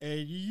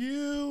 And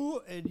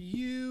you and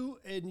you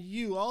and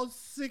you. All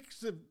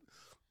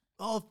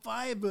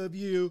 5 of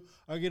you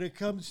are going to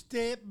come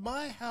stay at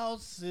my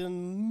house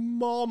in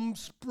Palm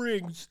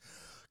Springs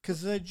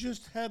because I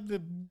just had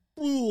the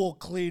pool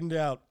cleaned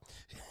out.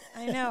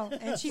 I know.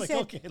 And she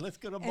said, okay, let's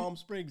go to Palm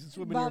Springs and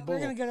swim in your pool. We're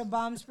going to go to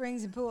Palm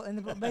Springs and pool in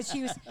the pool. But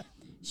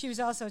she was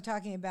also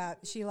talking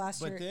about she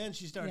lost her. But then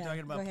she started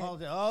talking about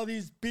politics. All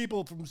these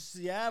people from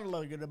Seattle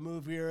are going to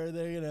move here.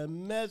 They're going to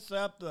mess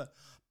up the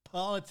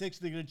politics.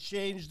 They're going to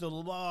change the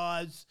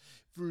laws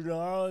for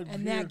all.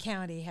 And that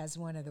county has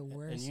one of the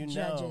worst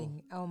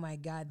judging. Oh my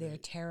God, they're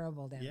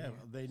terrible down there. Yeah,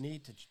 they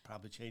need to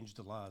probably change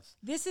the laws.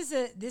 This is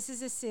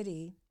a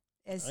city.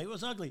 It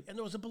was ugly, and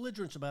there was a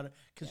belligerence about it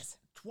because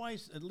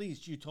twice at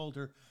least you told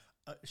her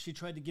she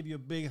tried to give you a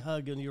big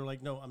hug, and you're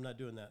like, "No, I'm not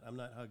doing that. I'm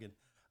not hugging.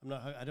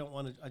 I don't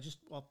want to. I just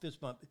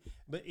fist bump."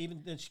 But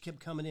even then, she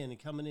kept coming in and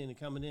coming in and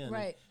coming in.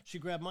 Right. She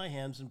grabbed my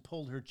hands and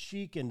pulled her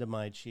cheek into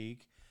my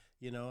cheek.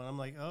 And I'm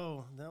like,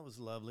 oh, that was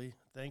lovely.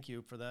 Thank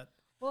you for that.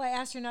 Well, I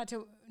asked her not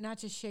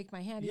to shake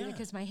my hand either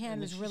because my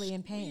hand was really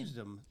in pain.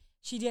 Them.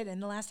 She did,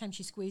 and the last time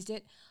she squeezed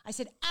it, I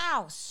said,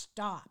 "Ow,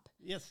 stop."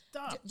 Yes,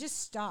 stop. Just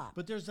stop.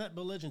 But there's that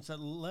belligerence, that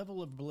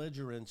level of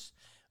belligerence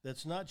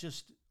that's not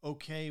just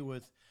okay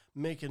with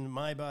making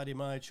my body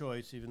my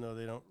choice, even though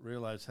they don't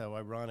realize how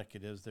ironic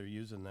it is they're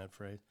using that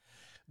phrase.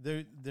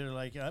 They're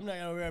like, I'm not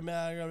gonna wear a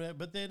mask,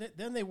 but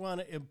then they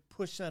want to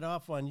push that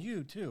off on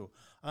you too.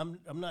 I'm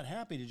not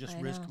happy to just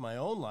risk my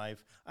own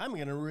life. I'm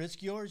gonna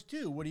risk yours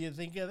too. What do you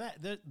think of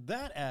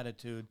that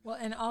attitude? Well,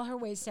 and all her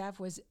wait staff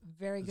was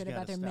very good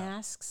about their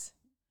masks.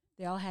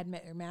 They all had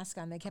their mask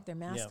on. They kept their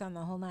mask on the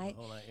whole night.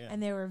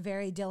 And they were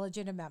very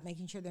diligent about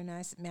making sure their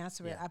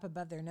masks were up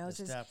above their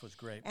noses. The staff was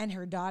great. And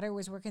her daughter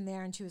was working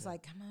there, and she was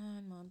like, "Come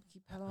on, Mom,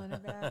 keep pedaling her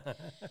back."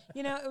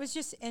 It was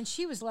just, and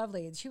she was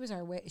lovely. She was our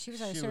server.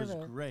 She was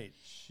great.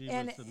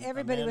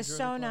 Everybody was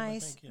so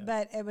nice.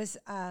 But it was,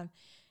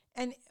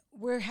 and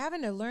we're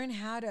having to learn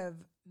how to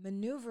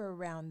maneuver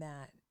around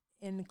that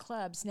in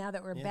clubs now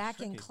that we're back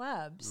in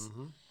clubs.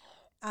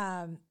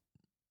 Mm-hmm.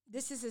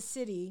 This is a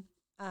city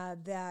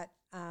that.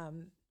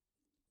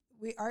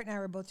 Art and I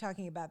were both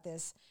talking about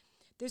this.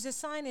 There's a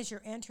sign as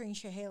you're entering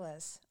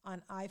Chehalis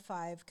on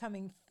I-5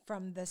 coming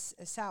from the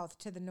south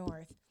to the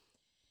north,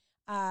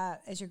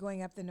 as you're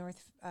going up the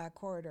north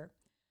corridor,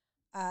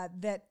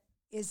 that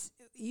is,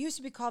 it used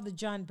to be called the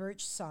John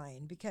Birch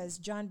sign because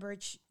John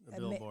Birch,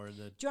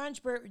 John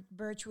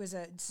Birch was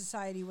a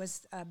society,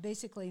 was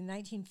basically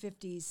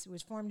 1950s,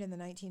 was formed in the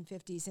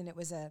 1950s, and it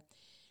was a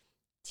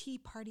Tea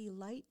Party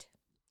light.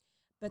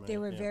 But they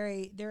were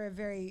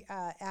very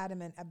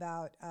adamant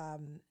about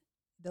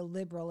the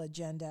liberal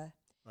agenda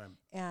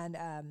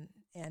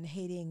and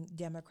hating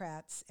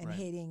Democrats and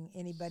hating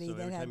anybody so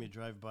that every time you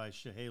drive by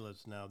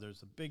Chehalis now,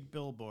 there's a big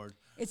billboard.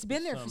 It's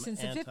been there since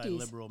the 50s.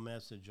 Anti-liberal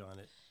message on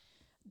it.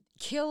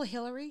 Kill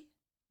Hillary.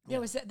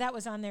 That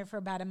was on there for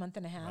about a month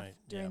and a half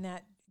during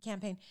that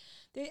campaign.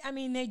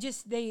 They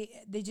just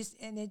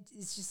and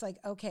it's just like,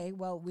 okay,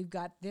 well, we've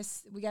got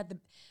this, we got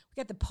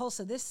the pulse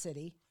of this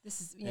city. This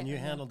is, and you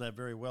handled that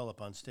very well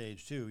up on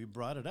stage too. You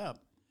brought it up.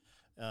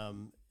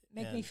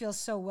 Make me feel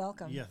so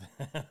welcome. Yeah,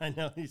 I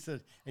know. He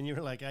said, and you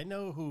were like, I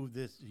know who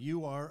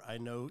you are. I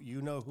know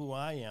you know who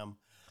I am.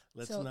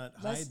 Let's not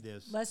hide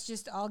this. Let's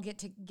just all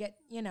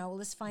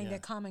let's find a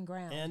common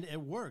ground. And it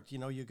worked.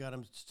 You got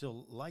them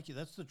still like you.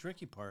 That's the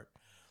tricky part.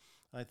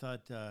 I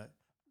thought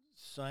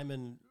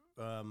Simon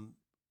kind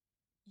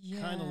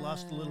of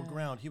lost a little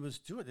ground. He was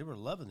doing. They were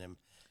loving him.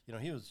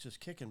 He was just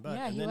kicking butt.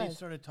 Yeah, and then he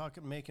started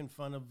making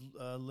fun of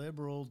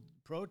liberal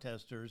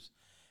protesters,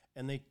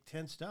 and they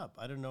tensed up.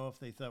 I don't know if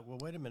they thought, well,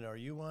 wait a minute, are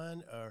you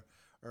on?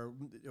 Or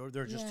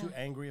they're just too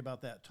angry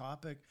about that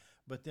topic.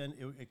 But then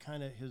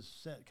his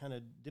set kind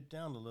of dipped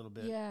down a little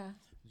bit. Yeah.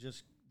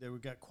 Just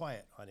got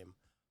quiet on him.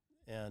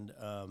 And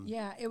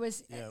it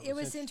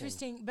was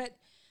interesting. But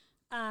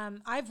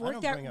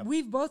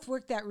we've both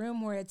worked that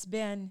room where it's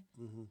been,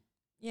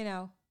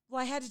 well,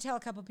 I had to tell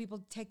a couple people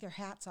to take their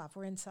hats off.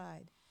 We're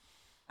inside.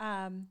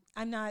 I'm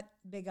not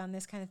big on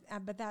this kind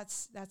of, but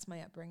that's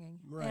my upbringing.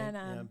 Right.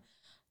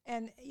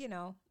 And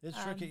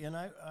it's tricky. And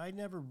I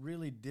never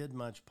really did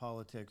much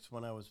politics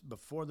when I was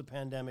before the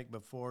pandemic,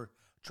 before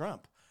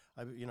Trump.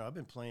 I've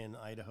been playing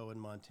Idaho and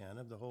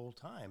Montana the whole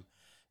time,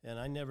 and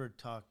I never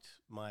talked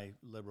my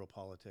liberal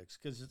politics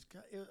because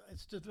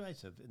it's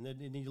divisive, and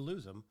then you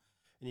lose them.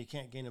 And you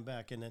can't gain them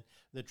back. And then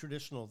the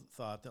traditional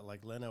thought that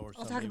like Leno or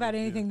something. I'll talk about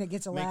anything that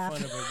gets a laugh.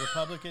 Make fun of a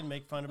Republican,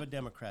 make fun of a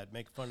Democrat,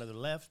 make fun of the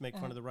left, make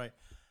fun of the right.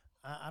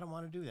 I don't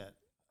want to do that.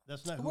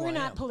 That's not who I am. We're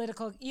not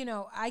political.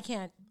 I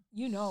can't.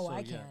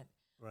 I can't.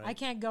 Right. I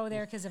can't go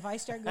there because if I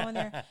start going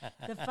there,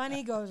 the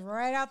funny goes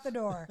right out the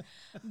door.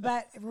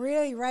 But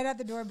really right out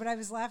the door. But I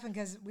was laughing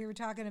because we were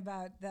talking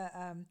about the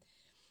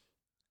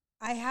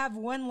I have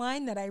one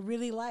line that I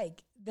really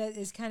like that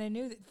is kind of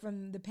new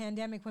from the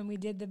pandemic when we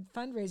did the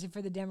fundraiser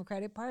for the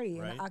Democratic Party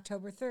on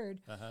October 3rd,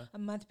 a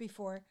month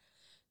before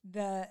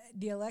the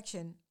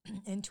election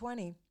in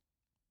 20.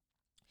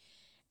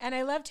 And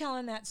I love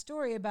telling that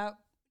story about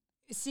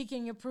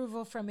seeking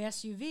approval from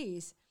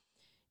SUVs,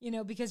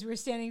 because we're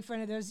standing in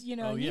front of those, you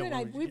and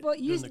I, we both,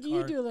 you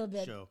do a little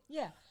bit.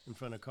 In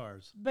front of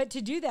cars. But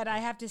to do that, I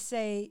have to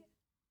say,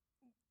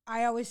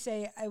 I always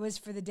say I was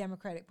for the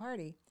Democratic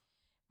Party,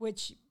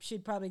 which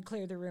should probably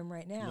clear the room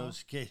right now.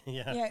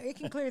 Yeah, it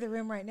can clear the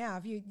room right now.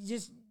 If you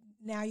just,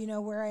 now you know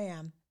where I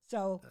am.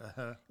 So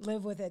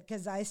live with it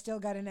because I still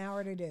got an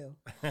hour to do.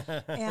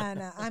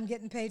 And I'm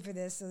getting paid for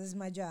this, so this is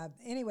my job.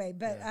 Anyway,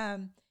 but,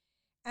 and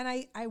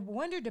I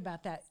wondered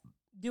about that,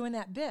 doing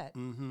that bit.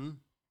 Mm-hmm.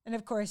 And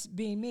of course,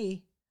 being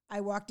me, I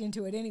walked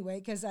into it anyway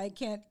because I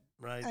can't,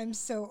 I'm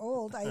so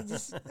old.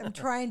 I'm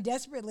trying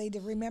desperately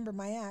to remember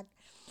my act.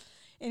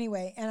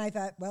 Anyway, and I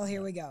thought, well,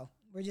 here we go.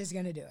 We're just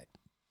going to do it.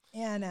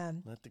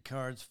 And let the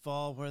cards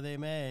fall where they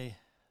may.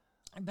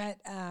 But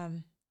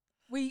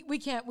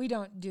we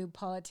don't do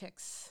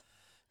politics.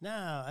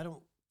 No, I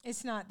don't.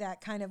 It's not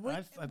that kind of.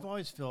 I've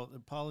always felt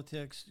that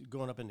politics,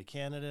 going up into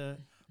Canada,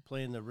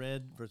 playing the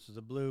red versus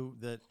the blue,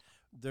 that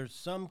there's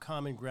some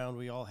common ground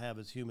we all have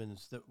as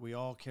humans that we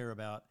all care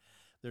about.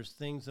 There's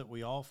things that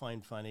we all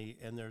find funny,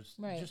 and there's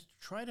just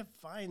try to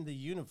find the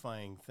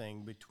unifying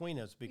thing between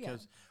us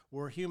because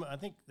we're human. I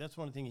think that's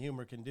one thing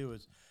humor can do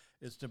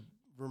is to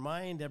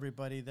remind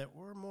everybody that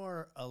we're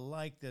more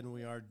alike than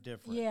we are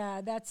different. Yeah,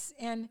 that's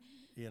and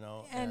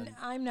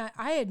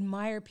I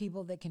admire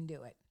people that can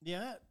do it.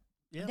 Yeah.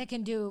 Yeah. That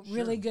can do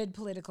really good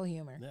political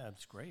humor. Yeah,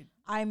 it's great.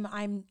 I'm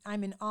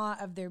in awe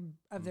of their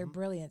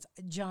brilliance.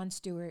 Jon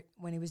Stewart,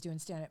 when he was doing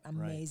stand up,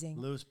 amazing.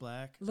 Right. Louis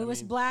Black.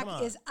 Louis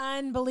Black is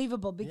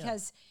unbelievable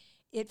because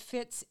it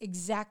fits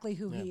exactly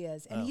who he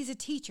is, and he's a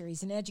teacher.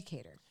 He's an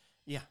educator.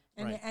 Yeah,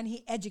 and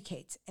he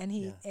educates, and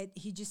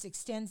he just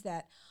extends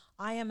that.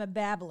 I am a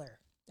babbler.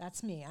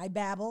 That's me. I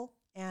babble,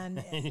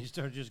 and you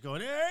start just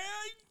going, hey,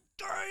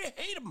 I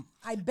hate him.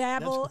 I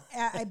babble.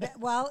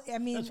 Well, I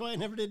mean, that's why I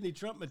never did any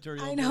Trump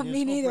material. I know,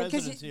 me neither.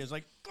 Because it's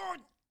like, God.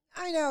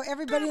 I know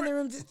everybody in the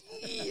room just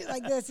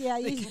like this. Yeah,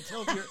 they can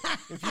tell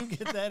if you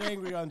get that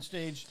angry on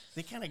stage,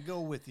 they kind of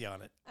go with you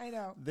on it. I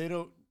know. They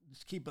don't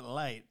just keep it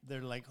light.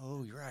 They're like,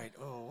 oh, you're right.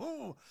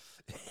 Oh.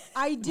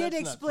 I did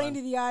explain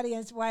to the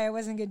audience why I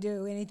wasn't going to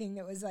do anything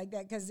that was like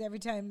that, because every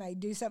time I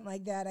do something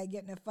like that, I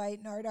get in a fight,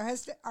 and Art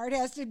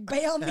has to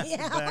bail me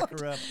out. Back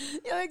her up.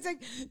 It's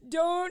like,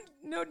 don't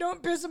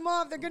piss them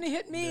off. They're going to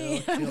hit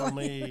me. They'll kill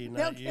me,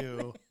 not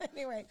you.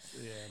 Anyway,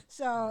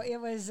 so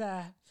it was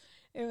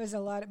a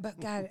lot. But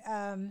God,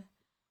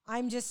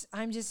 I'm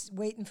just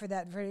waiting for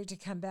that verdict to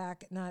come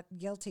back, not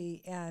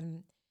guilty,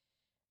 and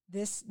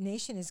this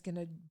nation is going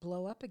to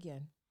blow up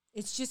again.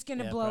 It's just going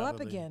to blow up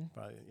again.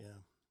 Probably, yeah.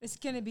 It's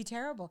going to be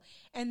terrible.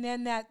 And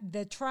then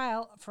the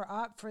trial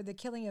for the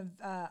killing of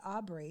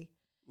Arbery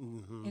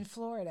in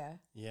Florida.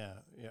 Yeah,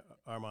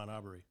 Ahmaud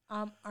Arbery.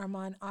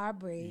 Ahmaud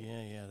Arbery.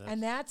 Yeah.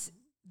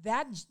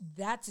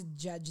 That's a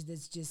judge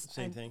that's just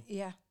same thing.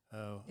 Yeah.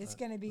 Oh, it's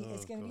going to be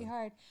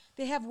hard.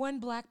 They have one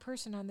black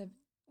person on the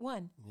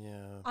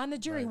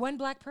jury. Right. One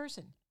black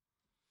person.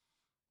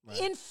 Right.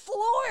 In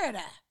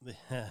Florida.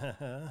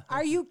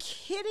 Are you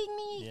kidding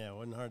me? Yeah, it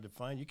wasn't hard to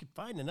find. You could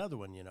find another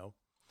one,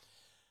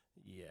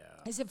 Yeah.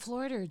 Is it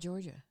Florida or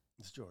Georgia?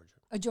 It's Georgia.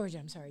 Georgia,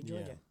 I'm sorry,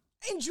 Georgia.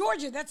 Yeah. In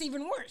Georgia, that's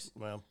even worse.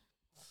 Well.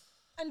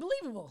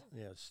 Unbelievable.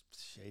 Yeah,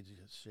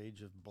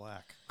 shades of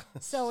black.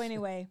 So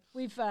anyway,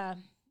 we've... that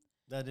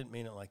didn't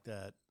mean it like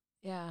that.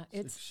 Yeah,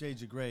 it's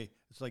shades of gray.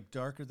 It's like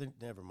darker than...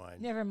 Never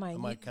mind. Never mind. I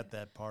might cut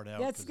that part out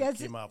because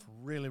it came off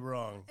really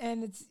wrong.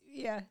 And it's,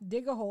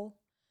 dig a hole.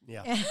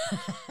 Yeah.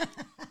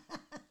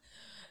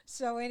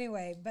 So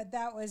anyway, but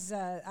that was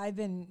I've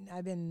been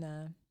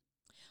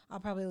I'll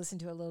probably listen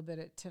to a little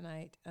bit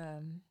tonight.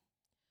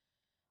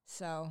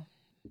 Or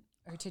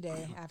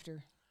today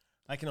after.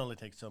 I can only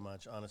take so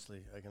much,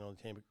 honestly. I can only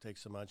take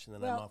so much, and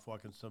then I'm off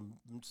watching some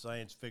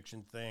science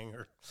fiction thing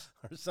or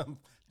some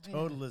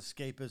total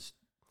escapist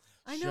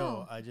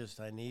show. I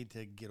need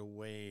to get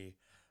away.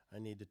 I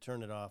need to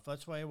turn it off.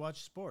 That's why I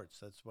watch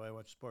sports.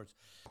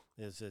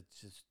 Is it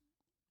just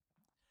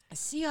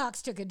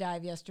Seahawks took a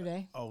dive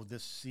yesterday. Oh,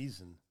 this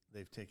season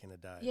they've taken a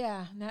dive.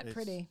 Yeah, not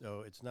pretty.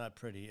 Oh, it's not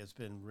pretty. It's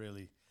been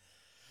really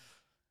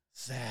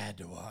sad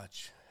to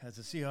watch. As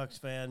a Seahawks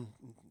fan,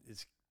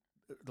 it's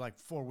like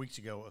 4 weeks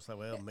ago. It was like,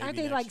 well, maybe aren't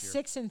they next like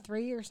year.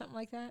 6-3 or something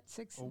like that?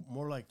 Oh,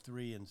 more like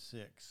 3-6.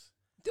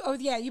 Oh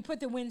yeah, you put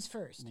the wins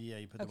first. Yeah,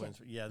 you put the wins.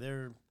 Yeah,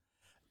 they're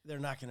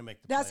not going to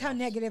make the That's playoffs. how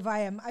negative I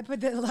am. I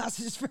put the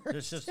losses first.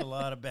 There's just a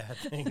lot of bad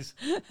things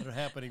that are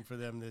happening for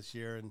them this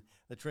year, and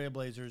the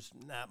Trailblazers,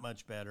 not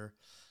much better.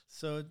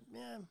 So,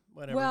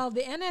 whatever. Well,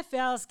 the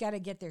NFL's got to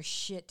get their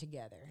shit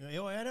together.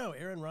 Oh, I know.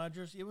 Aaron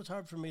Rodgers, it was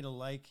hard for me to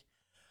like.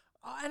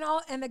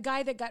 And the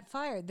guy that got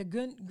fired, the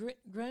Grunden,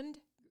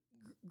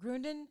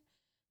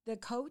 the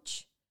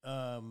coach,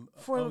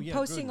 for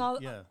posting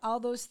Gruden, all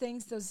those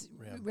things, those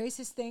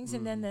racist things,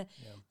 and then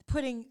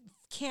putting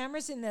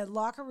cameras in the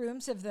locker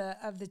rooms of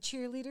the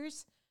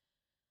cheerleaders.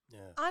 Yeah.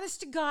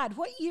 Honest to God,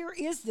 what year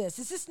is this?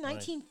 Is this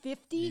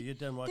 1950? You get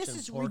done watching this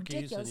is Porky's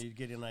ridiculous. And you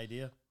get an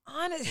idea.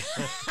 Honest,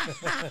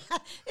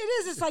 it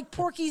is. It's like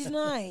Porky's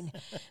 9.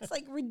 It's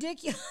like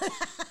ridiculous.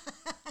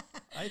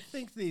 I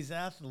think these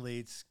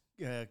athletes,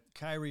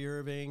 Kyrie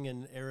Irving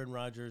and Aaron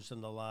Rodgers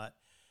and the lot,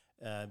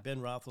 Ben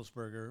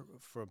Roethlisberger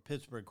from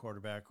Pittsburgh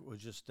quarterback was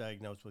just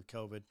diagnosed with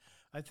COVID.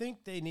 I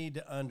think they need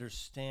to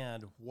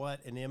understand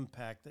what an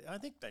impact. I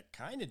think they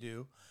kind of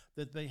do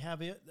that they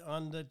have it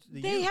on the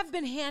They youth. have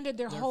been handed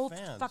their whole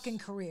fans. fucking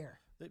career.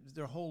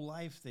 Their whole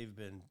life they've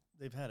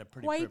had a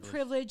pretty white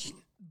privileged,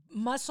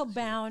 muscle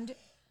bound.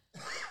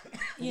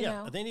 You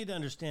know. They need to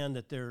understand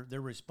that their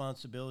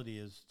responsibility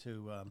is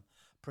to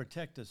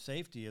protect the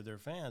safety of their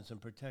fans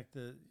and protect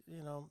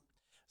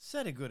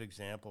set a good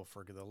example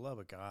for the love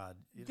of God.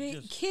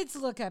 The kids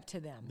look up to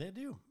them. They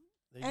do.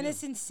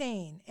 It's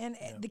insane. And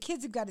the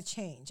kids have got to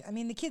change. I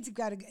mean, the kids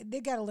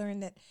they've got to learn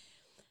that,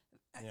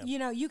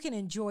 you can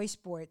enjoy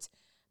sports,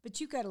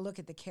 but you've got to look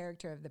at the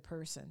character of the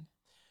person.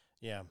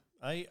 Yeah.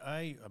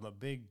 I am a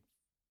big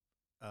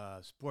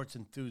sports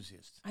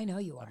enthusiast. I know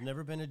you are. I've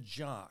never been a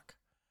jock,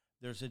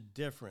 There's a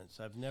difference.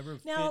 I've never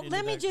now fit into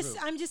let me that just.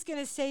 group. I'm just going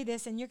to say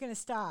this, and you're going to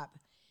stop.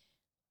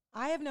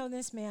 I have known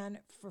this man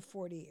for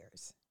 40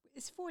 years.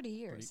 It's 40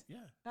 years.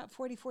 About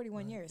 40,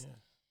 41 years. Yeah.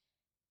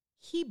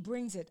 He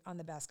brings it on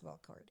the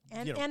basketball court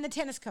and the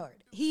tennis court.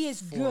 He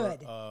is good.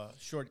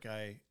 Short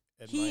guy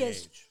at he my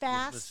is age.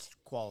 fast. Let's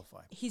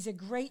qualify. He's a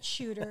great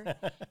shooter,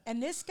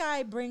 and this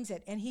guy brings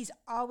it. And he's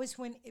always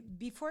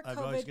before COVID. I've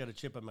always got a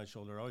chip on my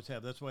shoulder. I always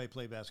have. That's why I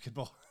play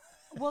basketball.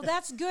 Well,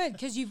 that's good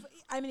because you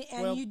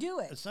do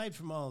it. Aside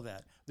from all of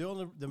that,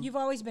 you've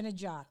always been a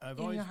jock. I've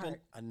in always your been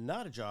heart.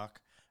 not a jock,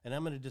 and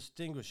I'm going to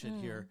distinguish it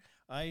here.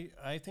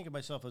 I think of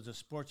myself as a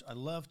sports. I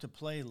love to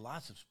play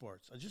lots of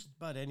sports. Just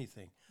about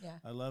anything. Yeah.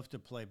 I love to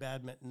play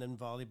badminton and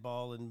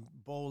volleyball and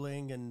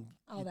bowling and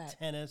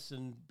tennis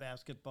and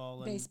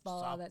basketball baseball,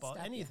 and softball, all that stuff.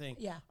 anything.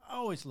 Yeah. I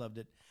always loved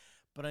it,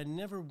 but I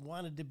never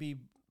wanted to be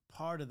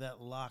part of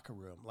that locker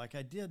room. Like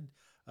I did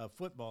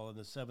football in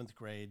the 7th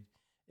grade,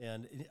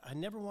 and I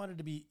never wanted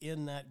to be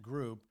in that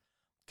group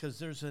because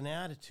there's an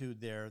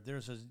attitude there.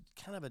 There's a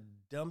kind of a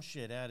dumb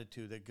shit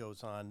attitude that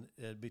goes on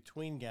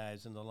between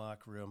guys in the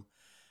locker room.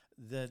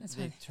 That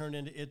they turn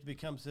into, it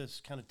becomes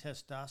this kind of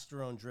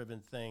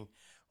testosterone-driven thing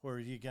where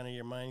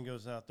your mind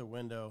goes out the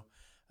window.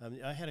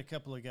 I had a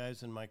couple of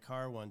guys in my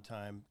car one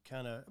time,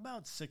 kind of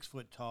about 6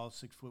 foot tall,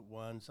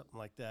 6'1", something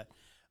like that.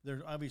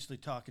 They're obviously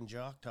talking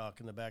jock talk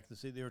in the back of the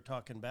seat. They were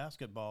talking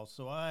basketball,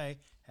 so I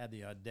had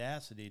the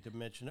audacity to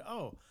mention,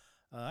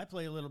 I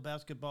play a little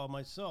basketball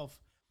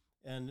myself.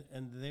 And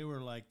they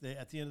were like,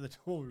 at the end of the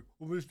tour,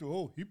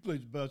 he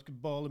plays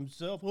basketball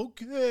himself.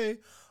 Okay.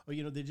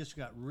 They just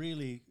got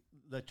really...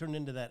 That turned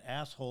into that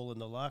asshole in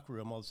the locker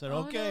room. All of a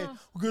sudden, no.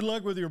 Good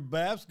luck with your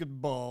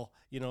basketball.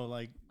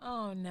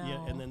 Oh, no.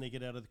 Yeah, and then they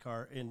get out of the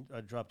car, and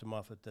I dropped them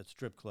off at that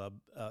strip club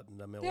out in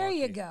Milwaukee. There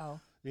you go.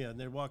 Yeah, and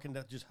they're walking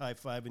down, just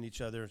high-fiving each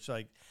other. It's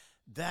like,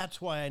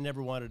 that's why I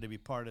never wanted to be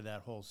part of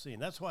that whole scene.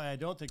 That's why I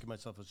don't think of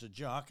myself as a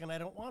jock, and I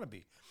don't want to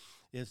be.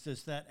 It's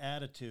just that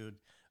attitude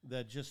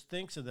that just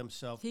thinks of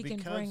themselves he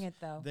because can bring it,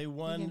 though. They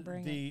won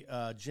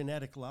the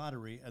genetic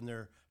lottery, and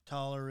they're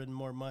taller and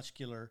more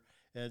muscular,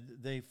 and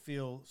they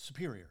feel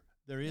superior.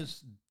 There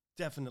is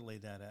definitely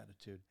that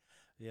attitude.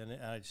 Yeah, and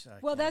I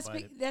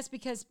that's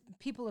because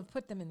people have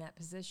put them in that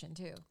position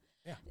too.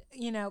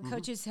 Yeah.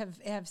 Coaches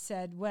have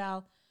said,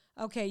 well,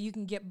 okay, you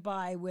can get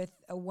by with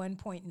a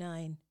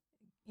 1.9.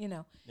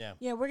 Yeah,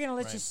 we're going to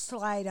let you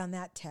slide on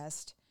that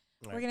test.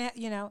 Right. We're going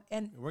to,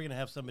 and we're going to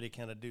have somebody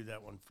kind of do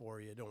that one for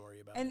you. Don't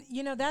worry about it.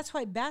 And that's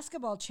why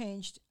basketball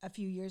changed a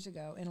few years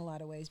ago in a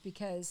lot of ways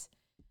because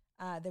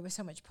there was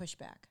so much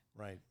pushback.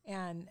 Right.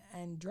 And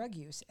drug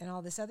use and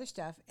all this other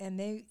stuff. And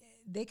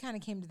they kind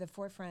of came to the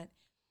forefront.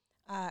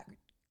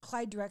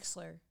 Clyde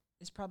Drexler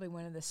is probably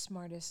one of the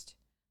smartest,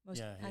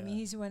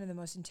 he's one of the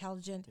most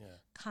intelligent,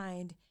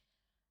 kind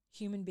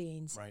human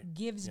beings. Right.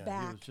 Gives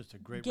back. He was just a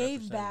great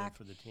representative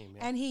for the team.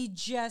 Yeah.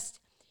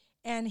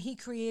 And he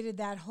created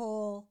that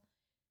whole,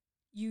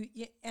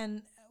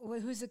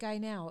 who's the guy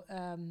now?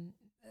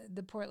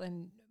 The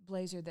Portland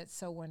Blazer that's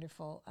so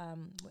wonderful.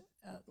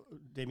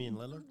 Damian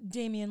Lillard?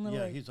 Damian Lillard,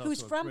 yeah, he's also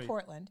who's from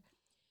Portland.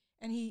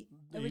 And he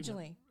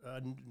originally...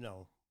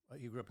 No,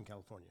 he grew up in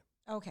California.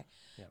 Okay.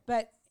 Yeah.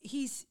 But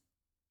he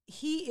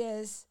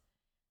is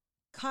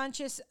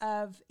conscious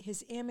of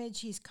his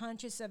image. He's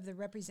conscious of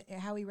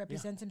how he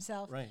represents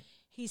himself. Right.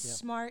 He's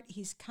smart.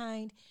 He's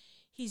kind.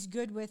 He's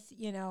good with,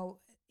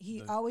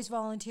 he always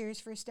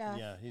volunteers for stuff.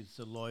 Yeah, he's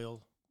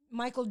loyal.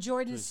 Michael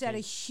Jordan set a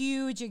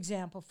huge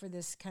example for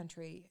this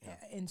country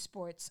in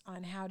sports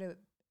on how to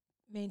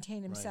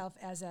maintain himself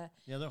as a...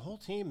 Yeah, the whole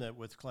team that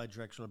with Clyde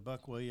Drexler,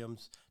 Buck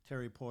Williams,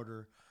 Terry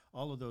Porter,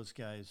 all of those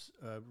guys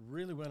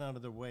really went out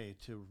of their way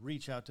to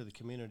reach out to the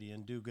community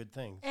and do good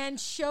things. And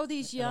show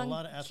these young kids... And a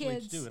lot of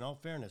athletes do, in all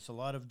fairness. A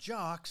lot of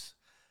jocks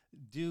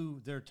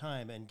do their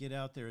time and get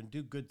out there and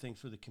do good things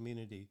for the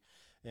community.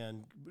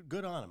 And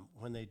good on them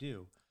when they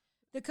do.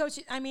 The coach,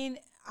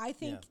 I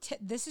think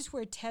this is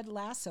where Ted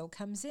Lasso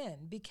comes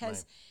in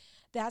because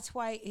that's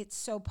why it's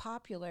so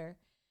popular.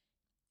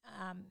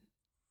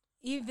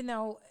 Even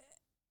though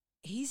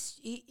his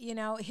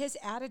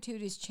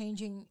attitude is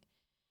changing,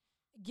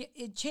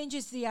 it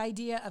changes the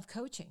idea of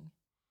coaching.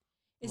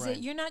 That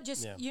you're not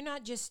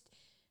just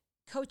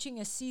coaching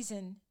a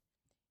season,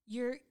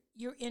 you're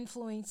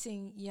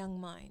influencing young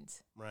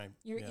minds. Right.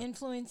 You're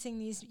influencing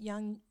these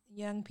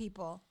young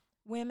people,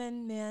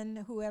 women,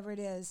 men, whoever it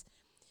is.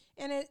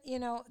 And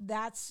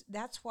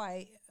that's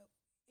why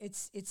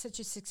it's such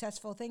a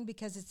successful thing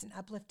because it's an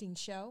uplifting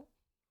show,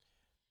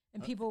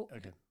 and people.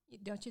 Okay.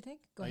 Don't you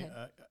think? Go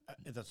ahead.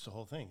 That's the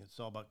whole thing. It's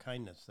all about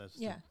kindness. That's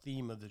the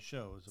theme of the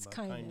show. It's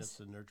about kindness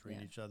and nurturing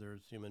each other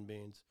as human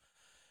beings.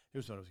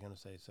 Here's what I was going to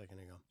say a second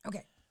ago.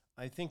 Okay.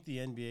 I think the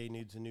NBA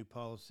needs a new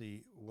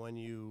policy when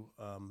you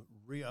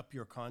re-up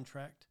your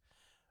contract.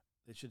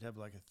 They should have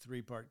like a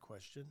 3-part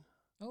question.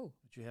 Oh.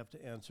 That you have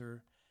to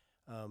answer.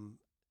 Are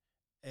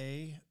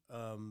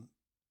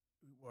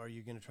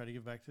you going to try to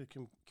give back to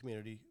the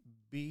community?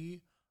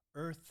 B,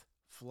 Earth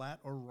flat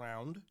or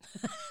round?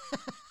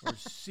 Or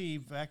C,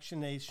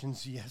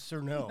 vaccinations, yes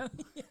or no?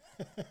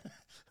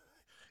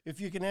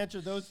 if you can answer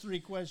those 3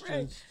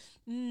 questions,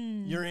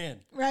 you're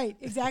in. Right,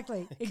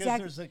 exactly. Because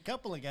there's a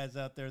couple of guys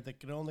out there that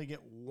can only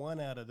get 1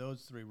 out of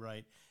those 3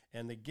 right,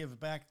 and the give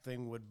back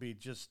thing would be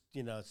just,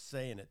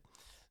 saying it.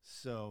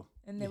 So,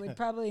 and they would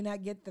probably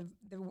not get the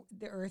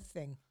Earth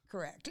thing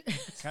correct.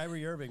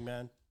 Kyrie Irving,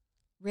 man.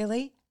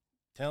 Really?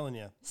 Telling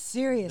you.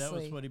 Seriously. That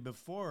was what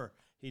before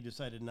he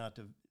decided not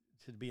to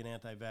be an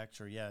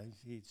anti-vaxxer. Yeah,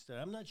 he said,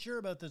 I'm not sure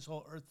about this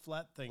whole Earth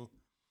flat thing.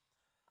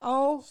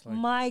 Oh,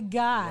 my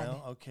God.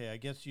 Well, okay, I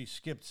guess you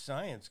skipped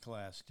science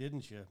class,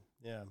 didn't you?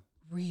 Yeah.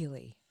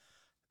 Really?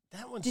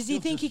 That one. Does he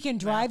think he can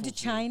drive to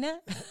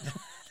China?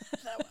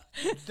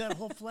 that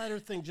whole flat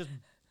Earth thing just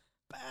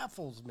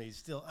baffles me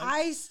still.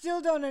 I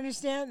still don't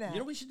understand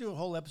that. We should do a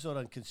whole episode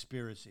on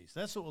conspiracies.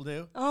 That's what we'll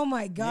do. Oh,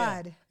 my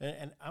God. Yeah.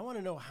 And I want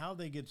to know how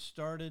they get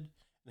started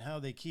and how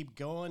they keep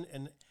going.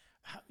 And,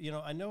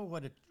 I know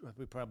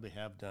we probably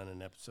have done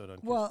an episode on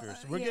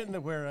conspiracy. We're getting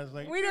to where I was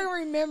like, we don't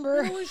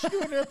remember. We should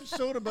do an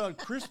episode about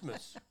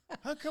Christmas.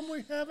 How come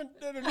we haven't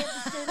done an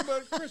episode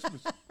about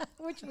Christmas?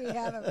 Which we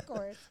have, of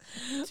course.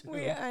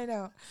 I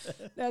know.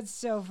 That's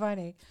so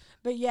funny.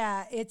 But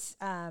yeah, it's.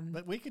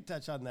 But we could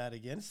touch on that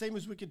again. Same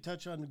as we could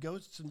touch on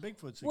ghosts and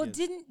Bigfoots again. Well,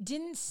 didn't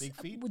Big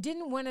feet?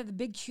 Didn't one of the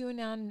big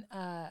QAnon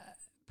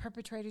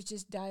perpetrators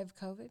just die of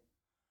COVID?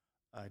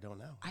 I don't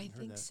know. I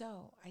think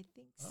so.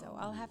 Oh.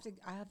 I'll have to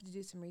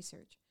do some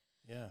research.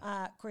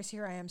 Yeah. Of course,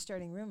 here I am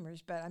starting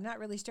rumors, but I'm not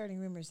really starting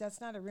rumors.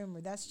 That's not a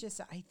rumor. That's just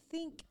I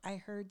think I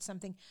heard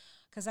something,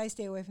 because I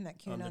stay away from that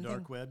QAnon thing. On the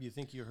dark web, you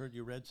think you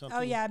read something?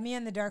 Oh yeah, me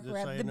and the dark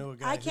web. I know a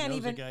guy who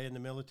knows a guy in the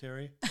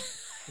military.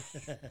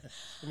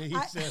 And he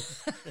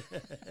says,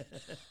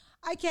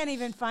 I can't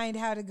even find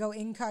how to go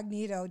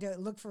incognito to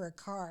look for a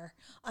car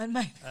on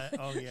my.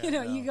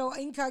 You go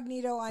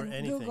incognito on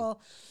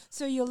Google,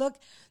 so you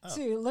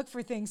look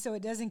for things, so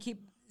it doesn't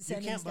keep. You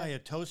can't buy a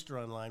toaster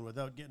online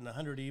without getting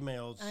 100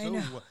 emails. I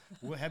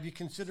know. Have you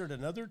considered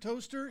another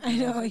toaster? I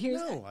know.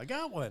 No, I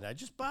got one. I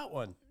just bought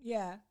one.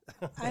 Yeah,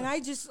 and I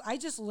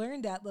just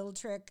learned that little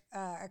trick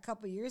a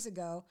couple years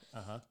ago.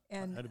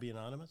 And how to be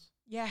anonymous?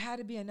 Yeah, how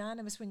to be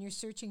anonymous when you're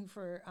searching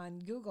on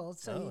Google,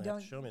 so you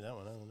don't. Show me that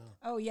one. I don't know.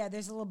 Oh yeah,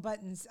 there's little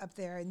buttons up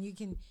there, and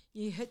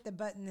you hit the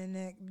button, and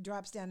it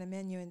drops down a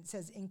menu, and it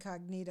says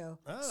incognito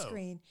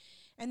screen.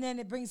 And then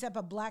it brings up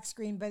a black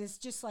screen, but it's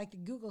just like the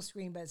Google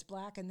screen, but it's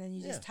black. And then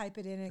you just type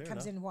it in, and it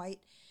comes in white.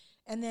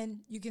 And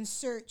then you can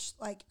search.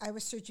 Like I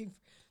was searching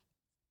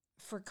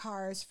for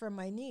cars for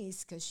my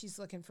niece because she's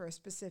looking for a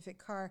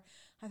specific car.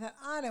 I thought,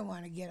 I don't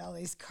want to get all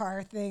these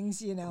car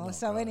things,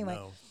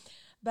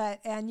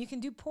 And you can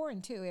do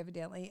porn too,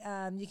 evidently.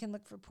 You can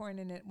look for porn,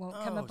 and it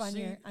won't come up on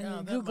your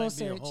Google search.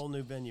 That might be a whole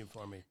new venue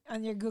for me.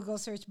 On your Google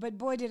search. But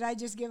boy, did I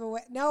just give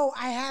away. No,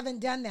 I haven't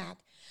done that.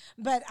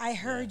 But I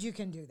heard you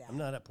can do that. I'm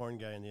not a porn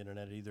guy on the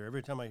internet either.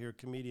 Every time I hear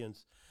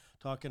comedians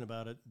talking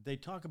about it, they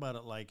talk about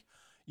it like,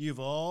 you've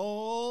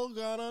all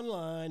gone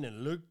online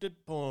and looked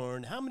at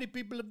porn. How many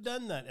people have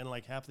done that? And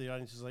like half the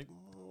audience is like,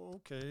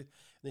 okay.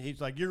 And he's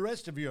like, the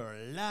rest of you are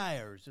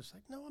liars. It's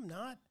like, no, I'm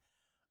not.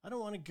 I don't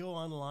want to go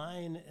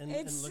online and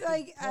it's look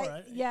like, at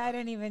porn. I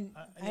didn't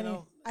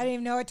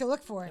even know what to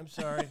look for. I'm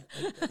sorry.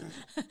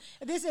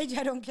 At this age,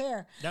 I don't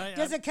care.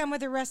 Does it come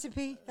with a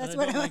recipe? That's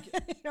what I'm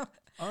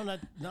I'm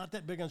not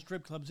that big on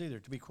strip clubs either,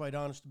 to be quite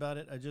honest about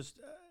it. I just...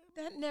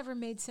 that never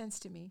made sense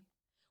to me.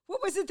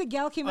 What was it the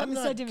gal came up and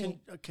said to me? I'm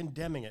not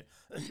condemning it.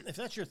 If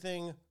that's your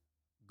thing,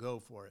 go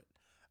for it.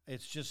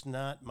 It's just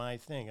not my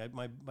thing.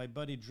 My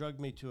buddy drugged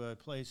me to a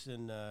place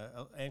in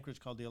Anchorage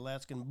called the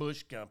Alaskan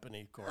Bush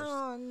Company, of course.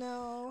 Oh,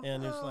 no.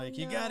 And it's like,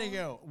 you got to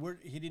go.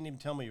 He didn't even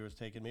tell me he was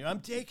taking me.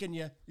 I'm taking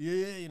you.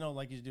 Yeah,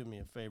 like he's doing me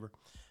a favor.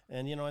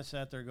 And, I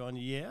sat there going,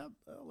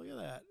 look at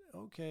that.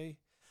 Okay,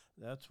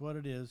 that's what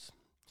it is.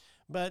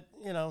 But,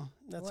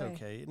 that's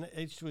okay.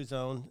 Each to his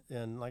own.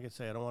 And like I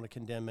say, I don't want to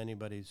condemn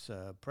anybody's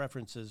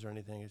preferences or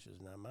anything. It's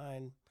just not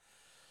mine.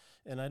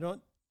 And I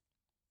got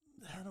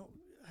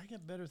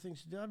better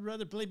things to do. I'd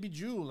rather play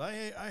Bejeweled.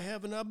 I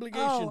have an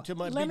obligation to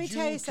my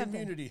Bejeweled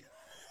community.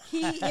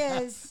 He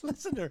is.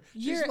 Listen to her.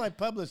 She's my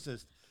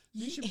publicist.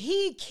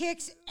 He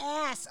kicks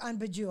ass on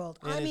Bejeweled.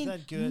 And I mean,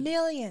 that good?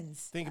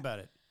 Millions. Think about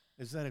it.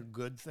 Is that a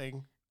good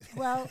thing?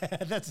 Well,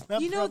 that's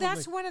not.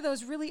 That's one of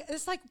those really.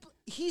 It's like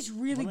he's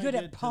really good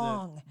at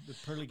Pong. The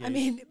pearly gates. I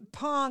mean,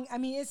 Pong. I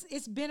mean,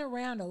 it's been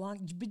around a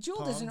long.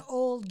 Bejeweled is an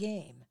old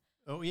game.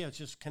 Oh yeah, it's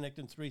just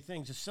connecting 3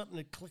 things. It's something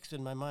that clicks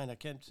in my mind. I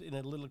can't in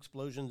a little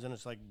explosions, and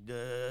it's like,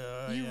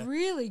 You're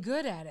really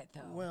good at it,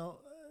 though.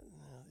 Well,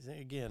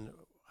 again,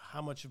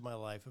 how much of my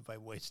life have I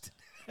wasted?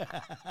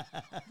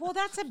 Well,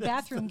 that's a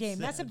bathroom game.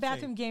 That's a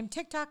bathroom game.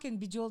 TikTok and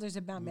Bejeweled is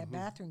about a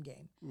bathroom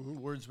game. Mm-hmm.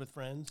 Words with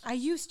friends. I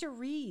used to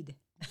read.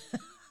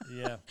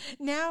 Yeah.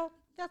 Now,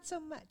 not so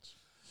much.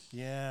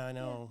 Yeah, I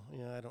know.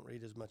 Yeah, I don't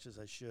read as much as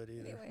I should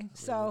either. Anyway,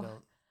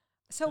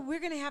 so we're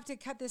going to have to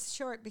cut this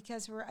short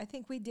because I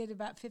think we did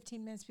about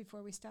 15 minutes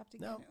before we stopped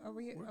again. No, are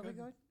we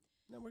going?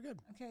 No, we're good.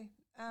 Okay.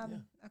 Yeah.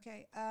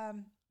 Okay. I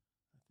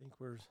think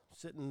we're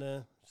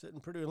sitting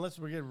pretty. Unless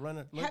we're going to run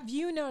it. Have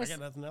you noticed? I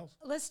got nothing else.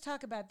 Let's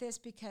talk about this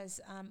because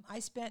I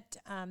spent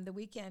the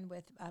weekend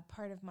with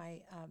part of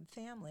my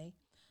family.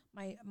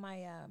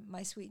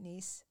 My sweet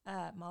niece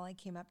Molly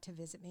came up to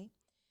visit me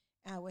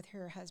with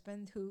her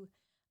husband, who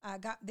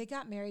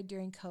got married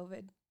during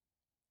COVID,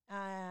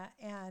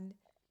 and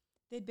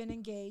they'd been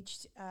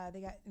engaged. They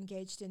got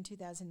engaged in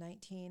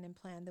 2019 and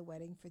planned the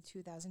wedding for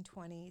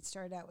 2020. It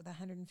started out with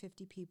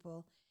 150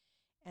 people,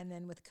 and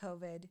then with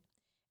COVID.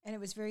 And it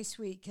was very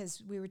sweet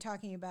because we were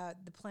talking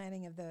about the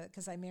planning of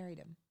because I married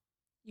him.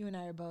 You and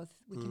I are both,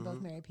 we can both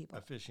marry people.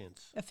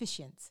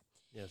 Officiants.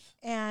 Yes.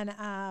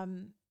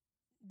 And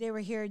they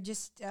were here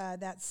just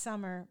that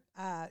summer,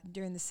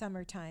 during the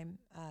summertime.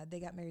 They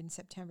got married in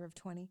September of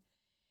 20.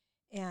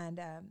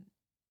 And,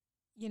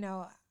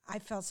 I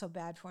felt so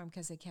bad for them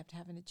because they kept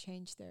having to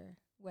change their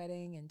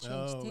wedding and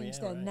change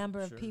the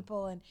number of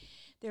people. And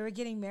they were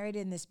getting married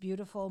in this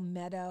beautiful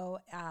meadow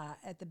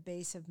at the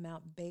base of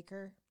Mount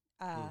Baker.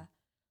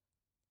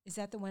 Is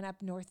that the one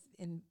up north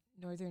in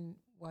northern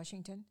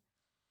Washington?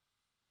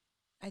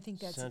 I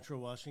think that's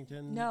Central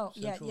Washington. No,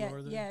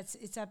 northern?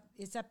 it's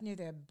up near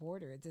the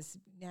border. This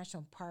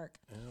national park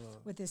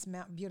with this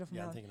beautiful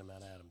mountain. I'm thinking of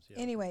Mount Adams. Yeah.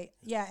 Anyway,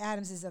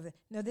 Adams is over there.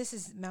 No, this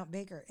is Mount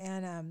Baker,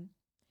 and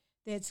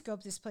they had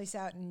scoped this place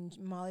out, and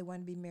Molly wanted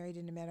to be married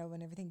in the meadow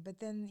and everything. But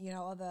then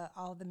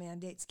all the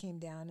mandates came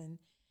down,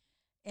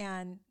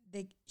 and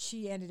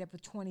she ended up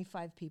with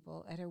 25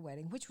 people at her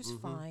wedding, which was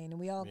fine, and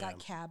we all got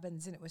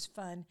cabins, and it was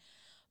fun.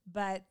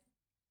 But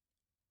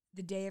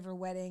the day of her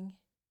wedding,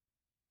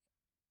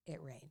 it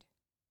rained.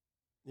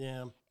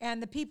 Yeah.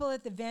 And the people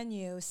at the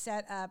venue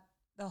set up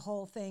the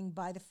whole thing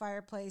by the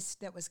fireplace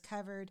that was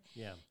covered.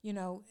 Yeah.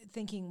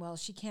 Thinking, well,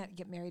 she can't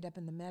get married up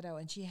in the meadow,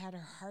 and she had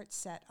her heart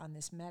set on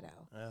this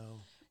meadow.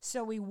 Oh.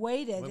 So we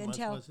waited what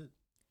until month was it?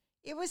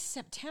 It was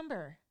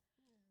September.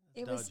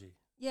 Dodgy.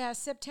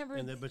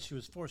 September. But she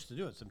was forced to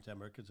do it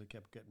September because it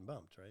kept getting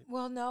bumped, right?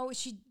 Well, no,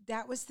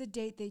 that was the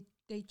date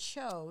they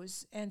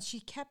chose, and she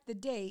kept the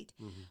date,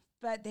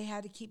 but they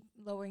had to keep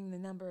lowering the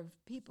number of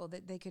people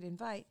that they could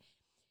invite,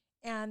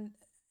 and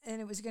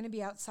it was going to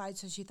be outside,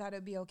 so she thought it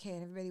would be okay,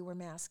 and everybody wore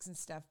masks and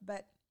stuff.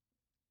 But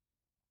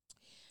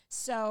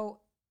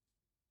so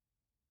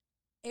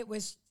it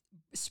was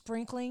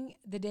sprinkling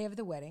the day of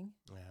the wedding,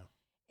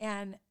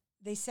 and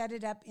they set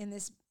it up in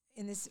this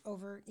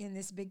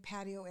big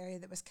patio area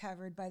that was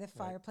covered by the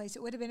fireplace.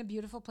 It would have been a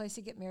beautiful place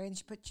to get married, and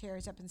she put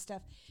chairs up and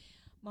stuff.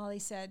 Molly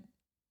said,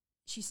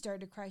 she started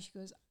to cry. She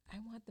goes, I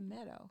want the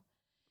meadow.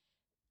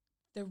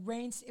 The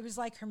rain, it was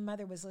like her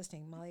mother was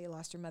listening. Molly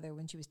lost her mother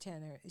when she was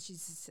 10. She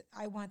said,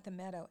 I want the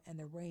meadow. And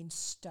the rain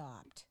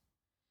stopped.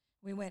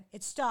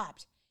 It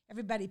stopped.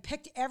 Everybody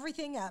picked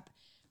everything up,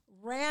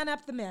 ran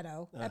up the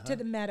meadow, up to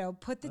the meadow,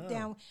 put it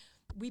down.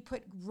 We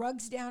put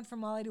rugs down for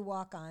Molly to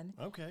walk on.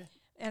 Okay.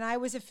 And I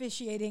was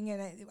officiating,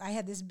 and I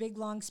had this big,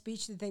 long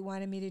speech that they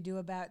wanted me to do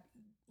about,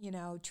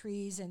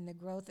 trees and the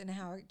growth and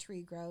how a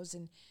tree grows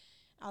and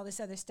all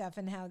this other stuff,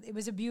 and how it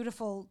was a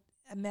beautiful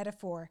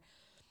metaphor.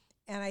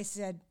 And I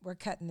said, we're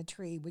cutting the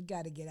tree. We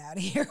got to get out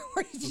of here.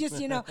 I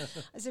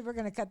said, we're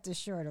going to cut this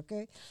short,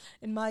 okay?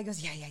 And Molly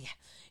goes, yeah.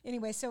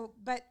 Anyway, so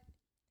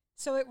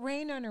it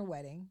rained on her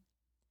wedding,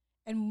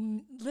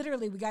 and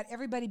literally we got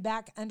everybody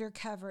back under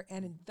cover,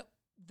 and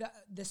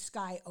the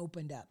sky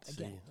opened up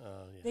again.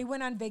 They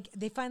went on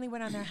They finally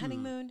went on their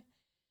honeymoon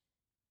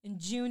in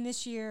June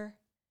this year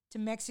to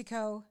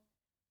Mexico.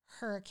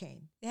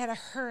 Hurricane. They had a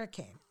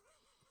hurricane.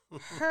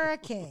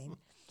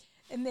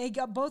 And they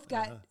both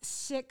got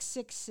sick.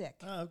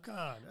 Oh,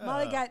 God.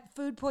 Molly got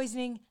food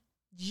poisoning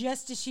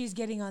just as she's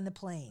getting on the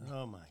plane.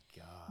 Oh, my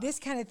God. This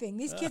kind of thing.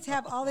 These kids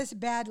have all this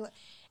bad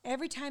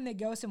every time they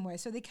go somewhere.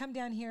 So they come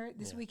down here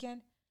this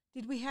weekend.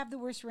 Did we have the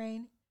worst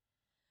rain?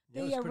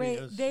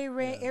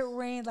 It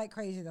rained like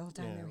crazy the whole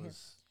time they were here.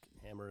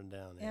 Hammering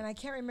down. And I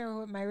can't remember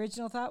what my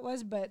original thought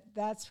was, but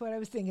that's what I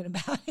was thinking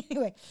about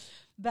anyway.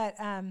 But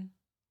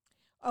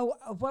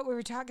what we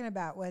were talking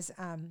about was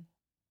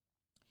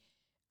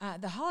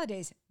the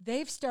holidays.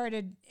 They've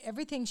started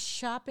everything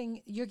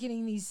shopping. You're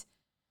getting these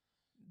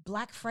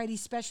Black Friday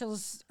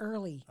specials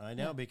early. I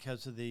know,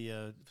 because of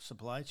the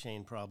supply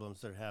chain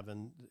problems they're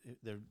having.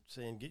 They're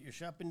saying, get your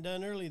shopping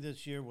done early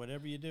this year,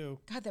 whatever you do.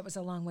 God, that was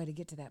a long way to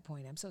get to that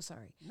point. I'm so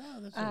sorry.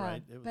 No, that's all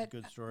right. It was a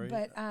good story.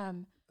 But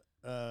I'm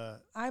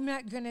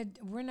not gonna.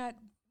 We're not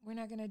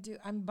gonna do.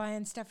 I'm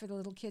buying stuff for the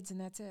little kids, and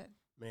that's it.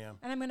 Ma'am.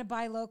 And I'm gonna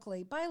buy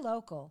locally. Buy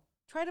local.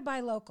 Try to buy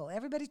local.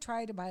 Everybody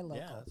try to buy local.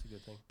 Yeah, that's a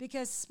good thing.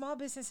 Because small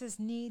businesses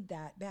need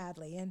that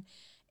badly, and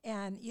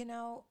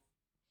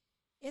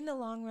in the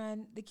long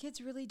run, the kids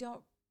really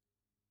don't.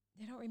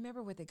 They don't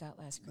remember what they got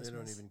last Christmas. They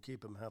don't even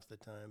keep them half the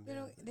time. They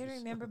don't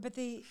remember, but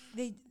they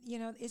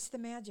it's the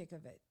magic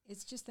of it.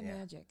 It's just the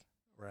magic.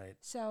 Right.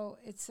 So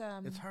it's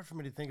hard for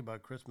me to think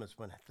about Christmas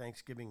when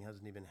Thanksgiving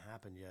hasn't even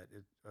happened yet.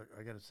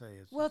 I got to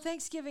say,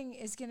 Thanksgiving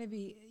is going to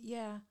be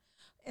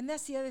and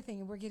that's the other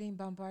thing we're getting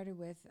bombarded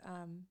with.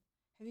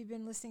 Have you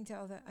been listening to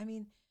all that? I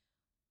mean,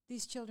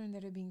 these children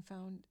that are being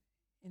found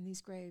in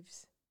these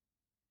graves,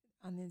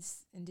 on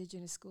these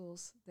indigenous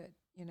schools that,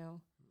 I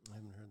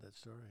haven't heard that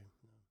story.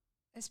 No.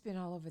 It's been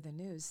all over the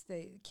news.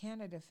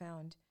 Canada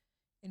found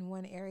in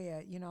one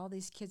area, all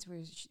these kids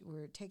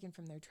were taken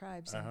from their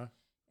tribes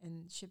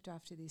and shipped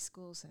off to these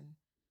schools, and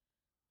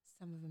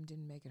some of them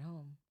didn't make it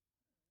home.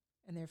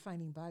 And they're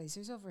finding bodies.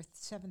 There's over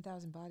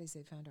 7,000 bodies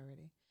they found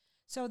already.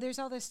 So there's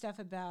all this stuff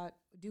about,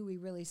 do we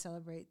really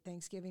celebrate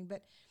Thanksgiving?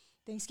 But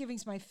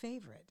Thanksgiving's my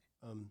favorite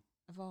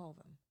of all of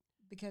them.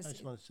 Because I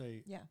just want to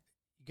say, yeah.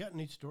 You got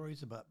any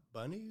stories about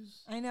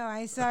bunnies? I know.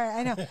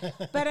 I know.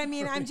 But I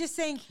mean, I'm just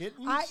saying,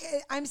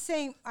 I'm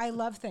saying I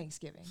love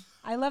Thanksgiving.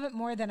 I love it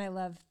more than I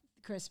love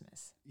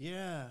Christmas.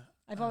 Yeah.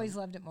 I've always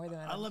loved it more than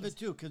I love it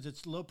too, because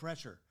it's low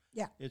pressure.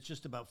 Yeah. It's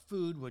just about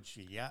food, which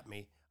you got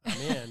me. I'm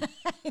in.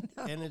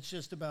 And it's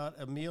just about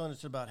a meal, and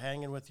it's about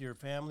hanging with your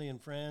family and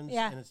friends.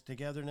 Yeah. And it's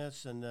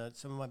togetherness. And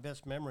some of my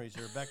best memories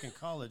are back in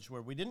college,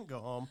 where we didn't go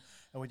home,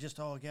 and we just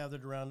all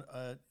gathered around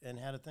and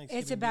had a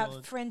Thanksgiving It's about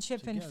meal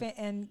friendship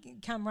and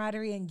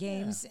camaraderie and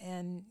games,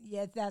 and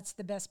that's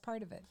the best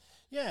part of it.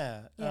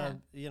 Yeah. Yeah.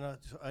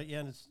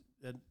 And it's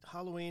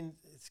Halloween,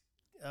 it's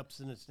ups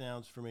and it's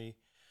downs for me.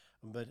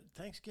 But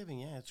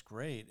Thanksgiving, it's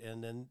great.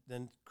 And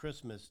then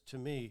Christmas, to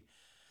me,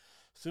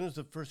 as soon as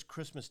the first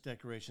Christmas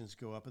decorations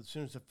go up, as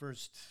soon as the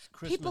first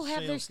Christmas people have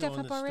sales their stuff go in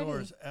up the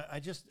already.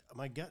 stores,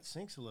 my gut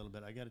sinks a little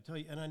bit, I got to tell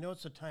you. And I know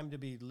it's a time to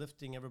be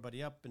lifting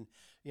everybody up and,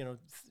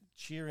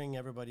 cheering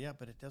everybody up,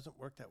 but it doesn't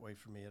work that way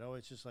for me. It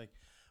always just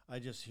I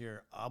just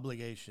hear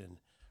obligation,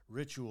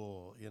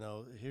 ritual,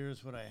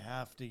 here's what I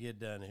have to get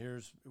done.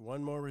 Here's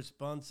one more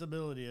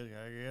responsibility.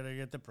 I got to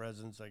get the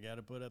presents. I got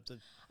to put up the...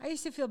 I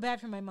used to feel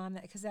bad for my mom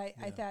because I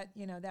thought,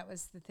 that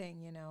was the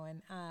thing,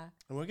 and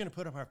we're going to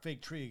put up our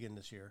fake tree again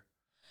this year.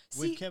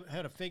 See, We've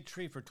had a fake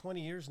tree for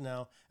 20 years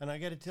now, and I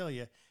got to tell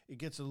you, it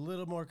gets a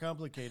little more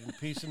complicated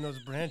piecing those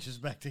branches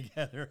back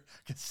together,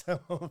 because some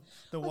of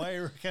the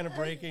wire are kind of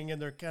breaking,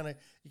 and you kind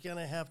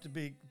of have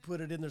to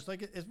put it in there.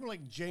 It's more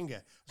like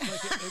Jenga.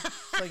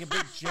 It's like a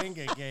big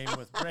Jenga game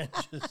with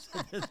branches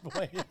at this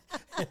point.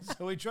 And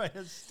so we try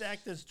to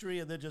stack this tree,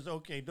 and then just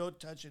don't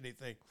touch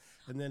anything,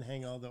 and then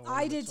hang all the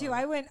ornaments. I did too.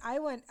 on.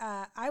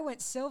 I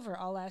went silver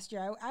all last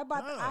year.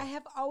 I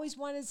have always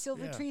wanted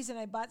silver trees, and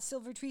I bought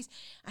silver trees,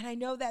 and I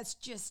know that's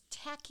just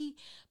tacky,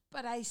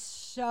 but I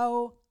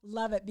so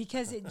love it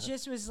because it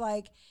just was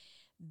like,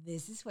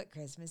 this is what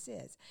Christmas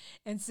is.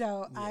 And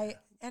so I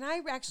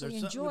actually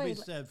There's enjoyed. something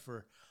to be said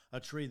for a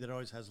tree that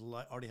always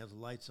already has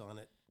lights on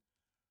it.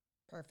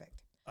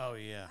 Perfect. Oh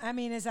yeah. I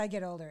mean, as I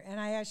get older, and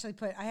I have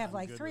I'm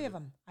like good 3 with of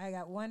them. I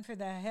got one for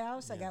the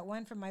house, I got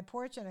one for my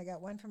porch, and I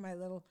got one for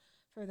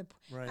the.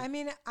 Right. I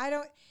mean, I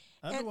don't.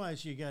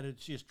 Otherwise,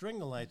 you string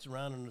the lights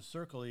around in a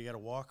circle. You got to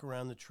walk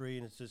around the tree,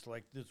 and it's just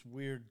like this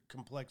weird,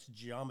 complex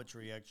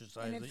geometry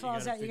exercise. And it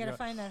falls out. You got to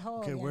find that hole.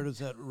 Okay, again. where does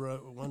that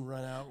one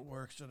run out?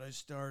 Where should I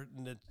start?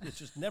 And it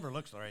just never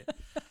looks right.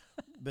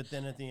 But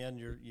then at the end,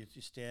 you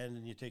stand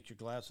and you take your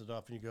glasses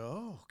off, and you go,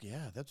 "Oh,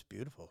 yeah, that's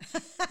beautiful."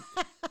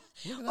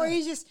 Or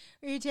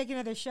you take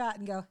another shot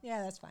and go,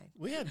 yeah, that's fine.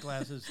 We had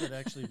glasses that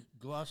actually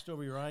glossed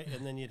over your eye,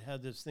 and then you'd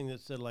have this thing that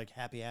said like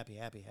happy, happy,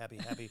 happy, happy,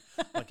 happy,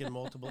 like in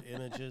multiple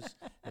images.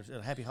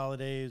 Happy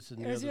holidays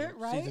and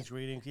season's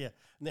greetings. Yeah.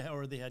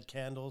 Or they had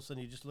candles, and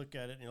you just look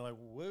at it and you're like,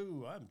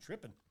 whoa, I'm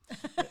tripping.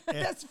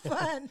 That's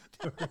fun.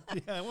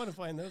 Yeah, I want to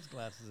find those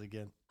glasses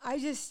again. I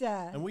just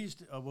and we used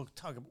to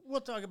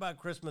we'll talk about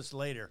Christmas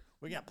later.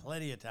 We got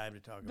plenty of time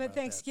to talk about But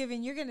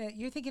Thanksgiving,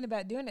 you're thinking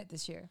about doing it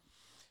this year.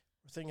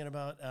 We're thinking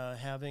about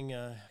having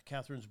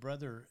Catherine's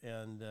brother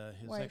and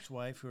his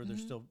ex-wife, who are they're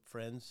still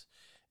friends,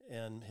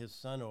 and his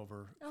son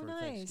over for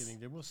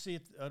Thanksgiving. We'll see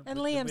if and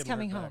Liam's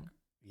coming home.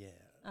 Yeah.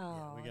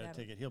 Oh, we got to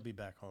take it. He'll be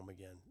back home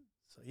again,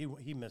 so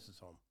he misses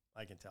home.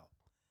 I can tell.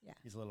 Yeah,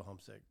 he's a little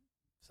homesick,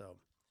 so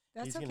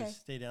he's going to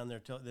stay down there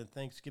till then.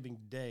 Thanksgiving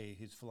Day,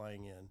 he's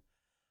flying in.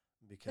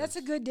 Because that's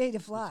a good day to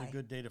fly. It's a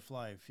good day to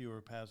fly.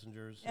 Fewer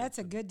passengers. That's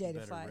a good day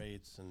to fly. Better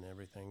rates and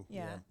everything.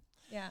 Yeah.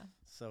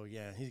 So,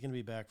 he's going to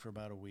be back for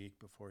about a week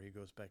before he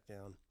goes back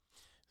down.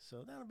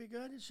 So that'll be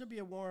good. It should be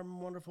a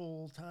warm,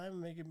 wonderful time.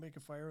 Make a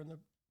fire in the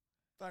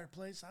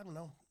fireplace. I don't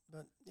know.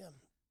 But, yeah.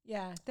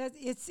 Yeah,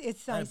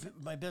 it's nice.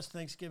 My best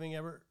Thanksgiving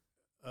ever.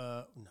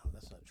 No,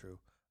 that's not true.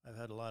 I've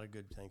had a lot of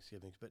good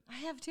Thanksgivings. But I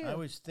have, too. I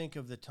always think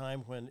of the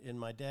time when in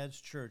my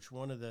dad's church,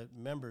 one of the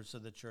members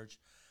of the church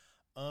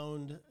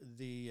owned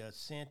the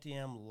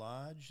Santiam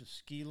Lodge, a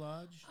ski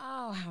lodge.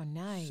 Oh, how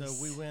nice. So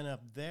we went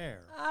up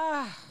there.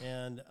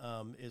 And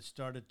it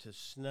started to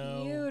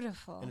snow.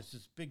 Beautiful. And it's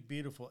this big,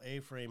 beautiful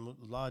A-frame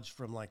lodge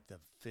from like the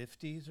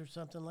 50s or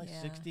something,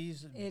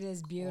 60s. It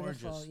is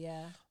beautiful,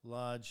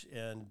 lodge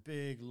and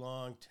big,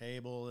 long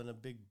table and a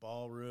big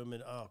ballroom.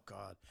 And, oh,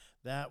 God,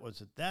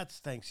 that's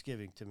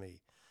Thanksgiving to me.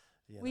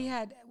 We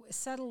had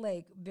Settle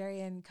Lake,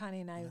 Barry and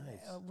Connie and I,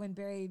 when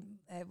Barry,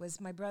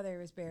 my brother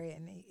was Barry,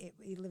 and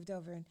he lived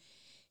over, and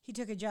he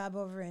took a job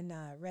over in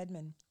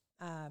Redmond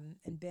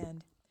in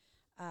Bend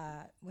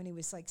when he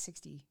was like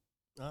 60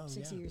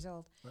 years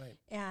old. Right.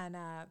 And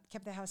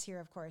kept the house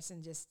here, of course,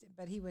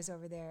 but he was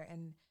over there.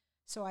 And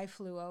so I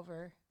flew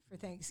over for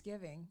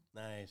Thanksgiving.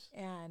 Nice.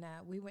 And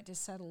we went to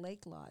Subtle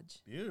Lake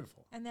Lodge.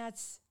 Beautiful. And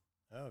that's...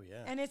 Oh,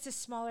 yeah. And it's a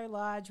smaller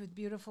lodge with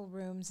beautiful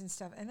rooms and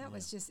stuff. And that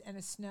was just, and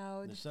it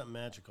snowed. There's something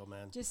magical,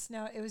 man. Just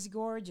snow. It was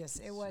gorgeous.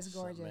 It was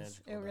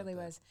gorgeous. It really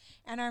was.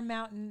 And our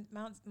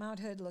Mount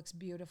Hood looks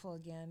beautiful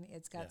again.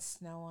 It's got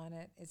snow on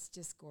it. It's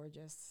just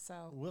gorgeous.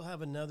 So we'll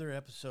have another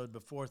episode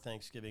before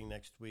Thanksgiving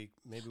next week.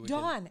 Maybe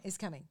Dawn is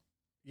coming.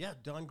 Yeah,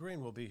 Dawn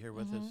Green will be here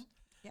with us.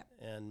 Yep.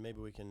 And maybe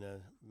we can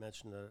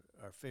mention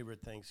our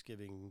favorite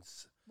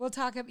Thanksgivings. We'll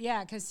talk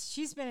about, because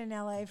she's been in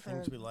LA for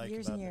things we like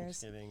years about and years.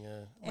 Thanksgiving.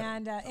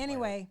 And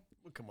anyway,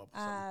 we'll come up with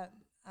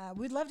something.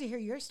 We'd love to hear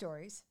your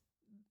stories,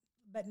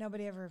 but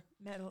nobody ever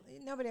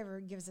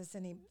gives us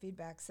any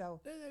feedback.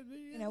 So,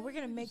 we're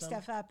going to make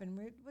stuff up, and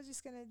we're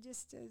just going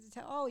to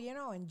tell.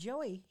 Oh, and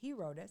Joey, he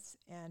wrote us,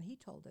 and he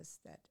told us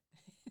that.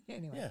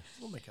 Anyway. Yeah,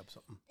 we'll make up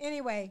something.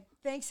 Anyway,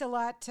 thanks a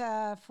lot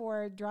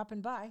for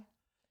dropping by.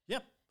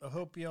 Yep. I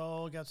hope you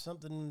all got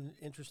something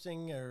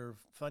interesting or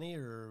funny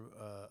or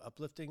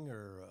uplifting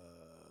or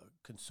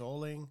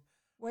consoling.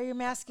 Wear your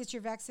mask, get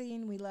your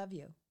vaccine. We love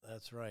you.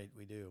 That's right.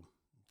 We do.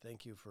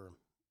 Thank you for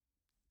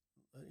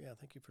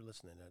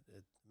listening.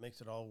 It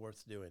makes it all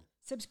worth doing.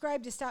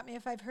 Subscribe to Stop Me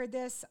If I've Heard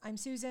This. I'm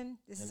Susan.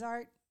 This is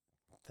Art.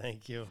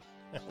 Thank you.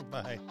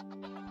 Bye.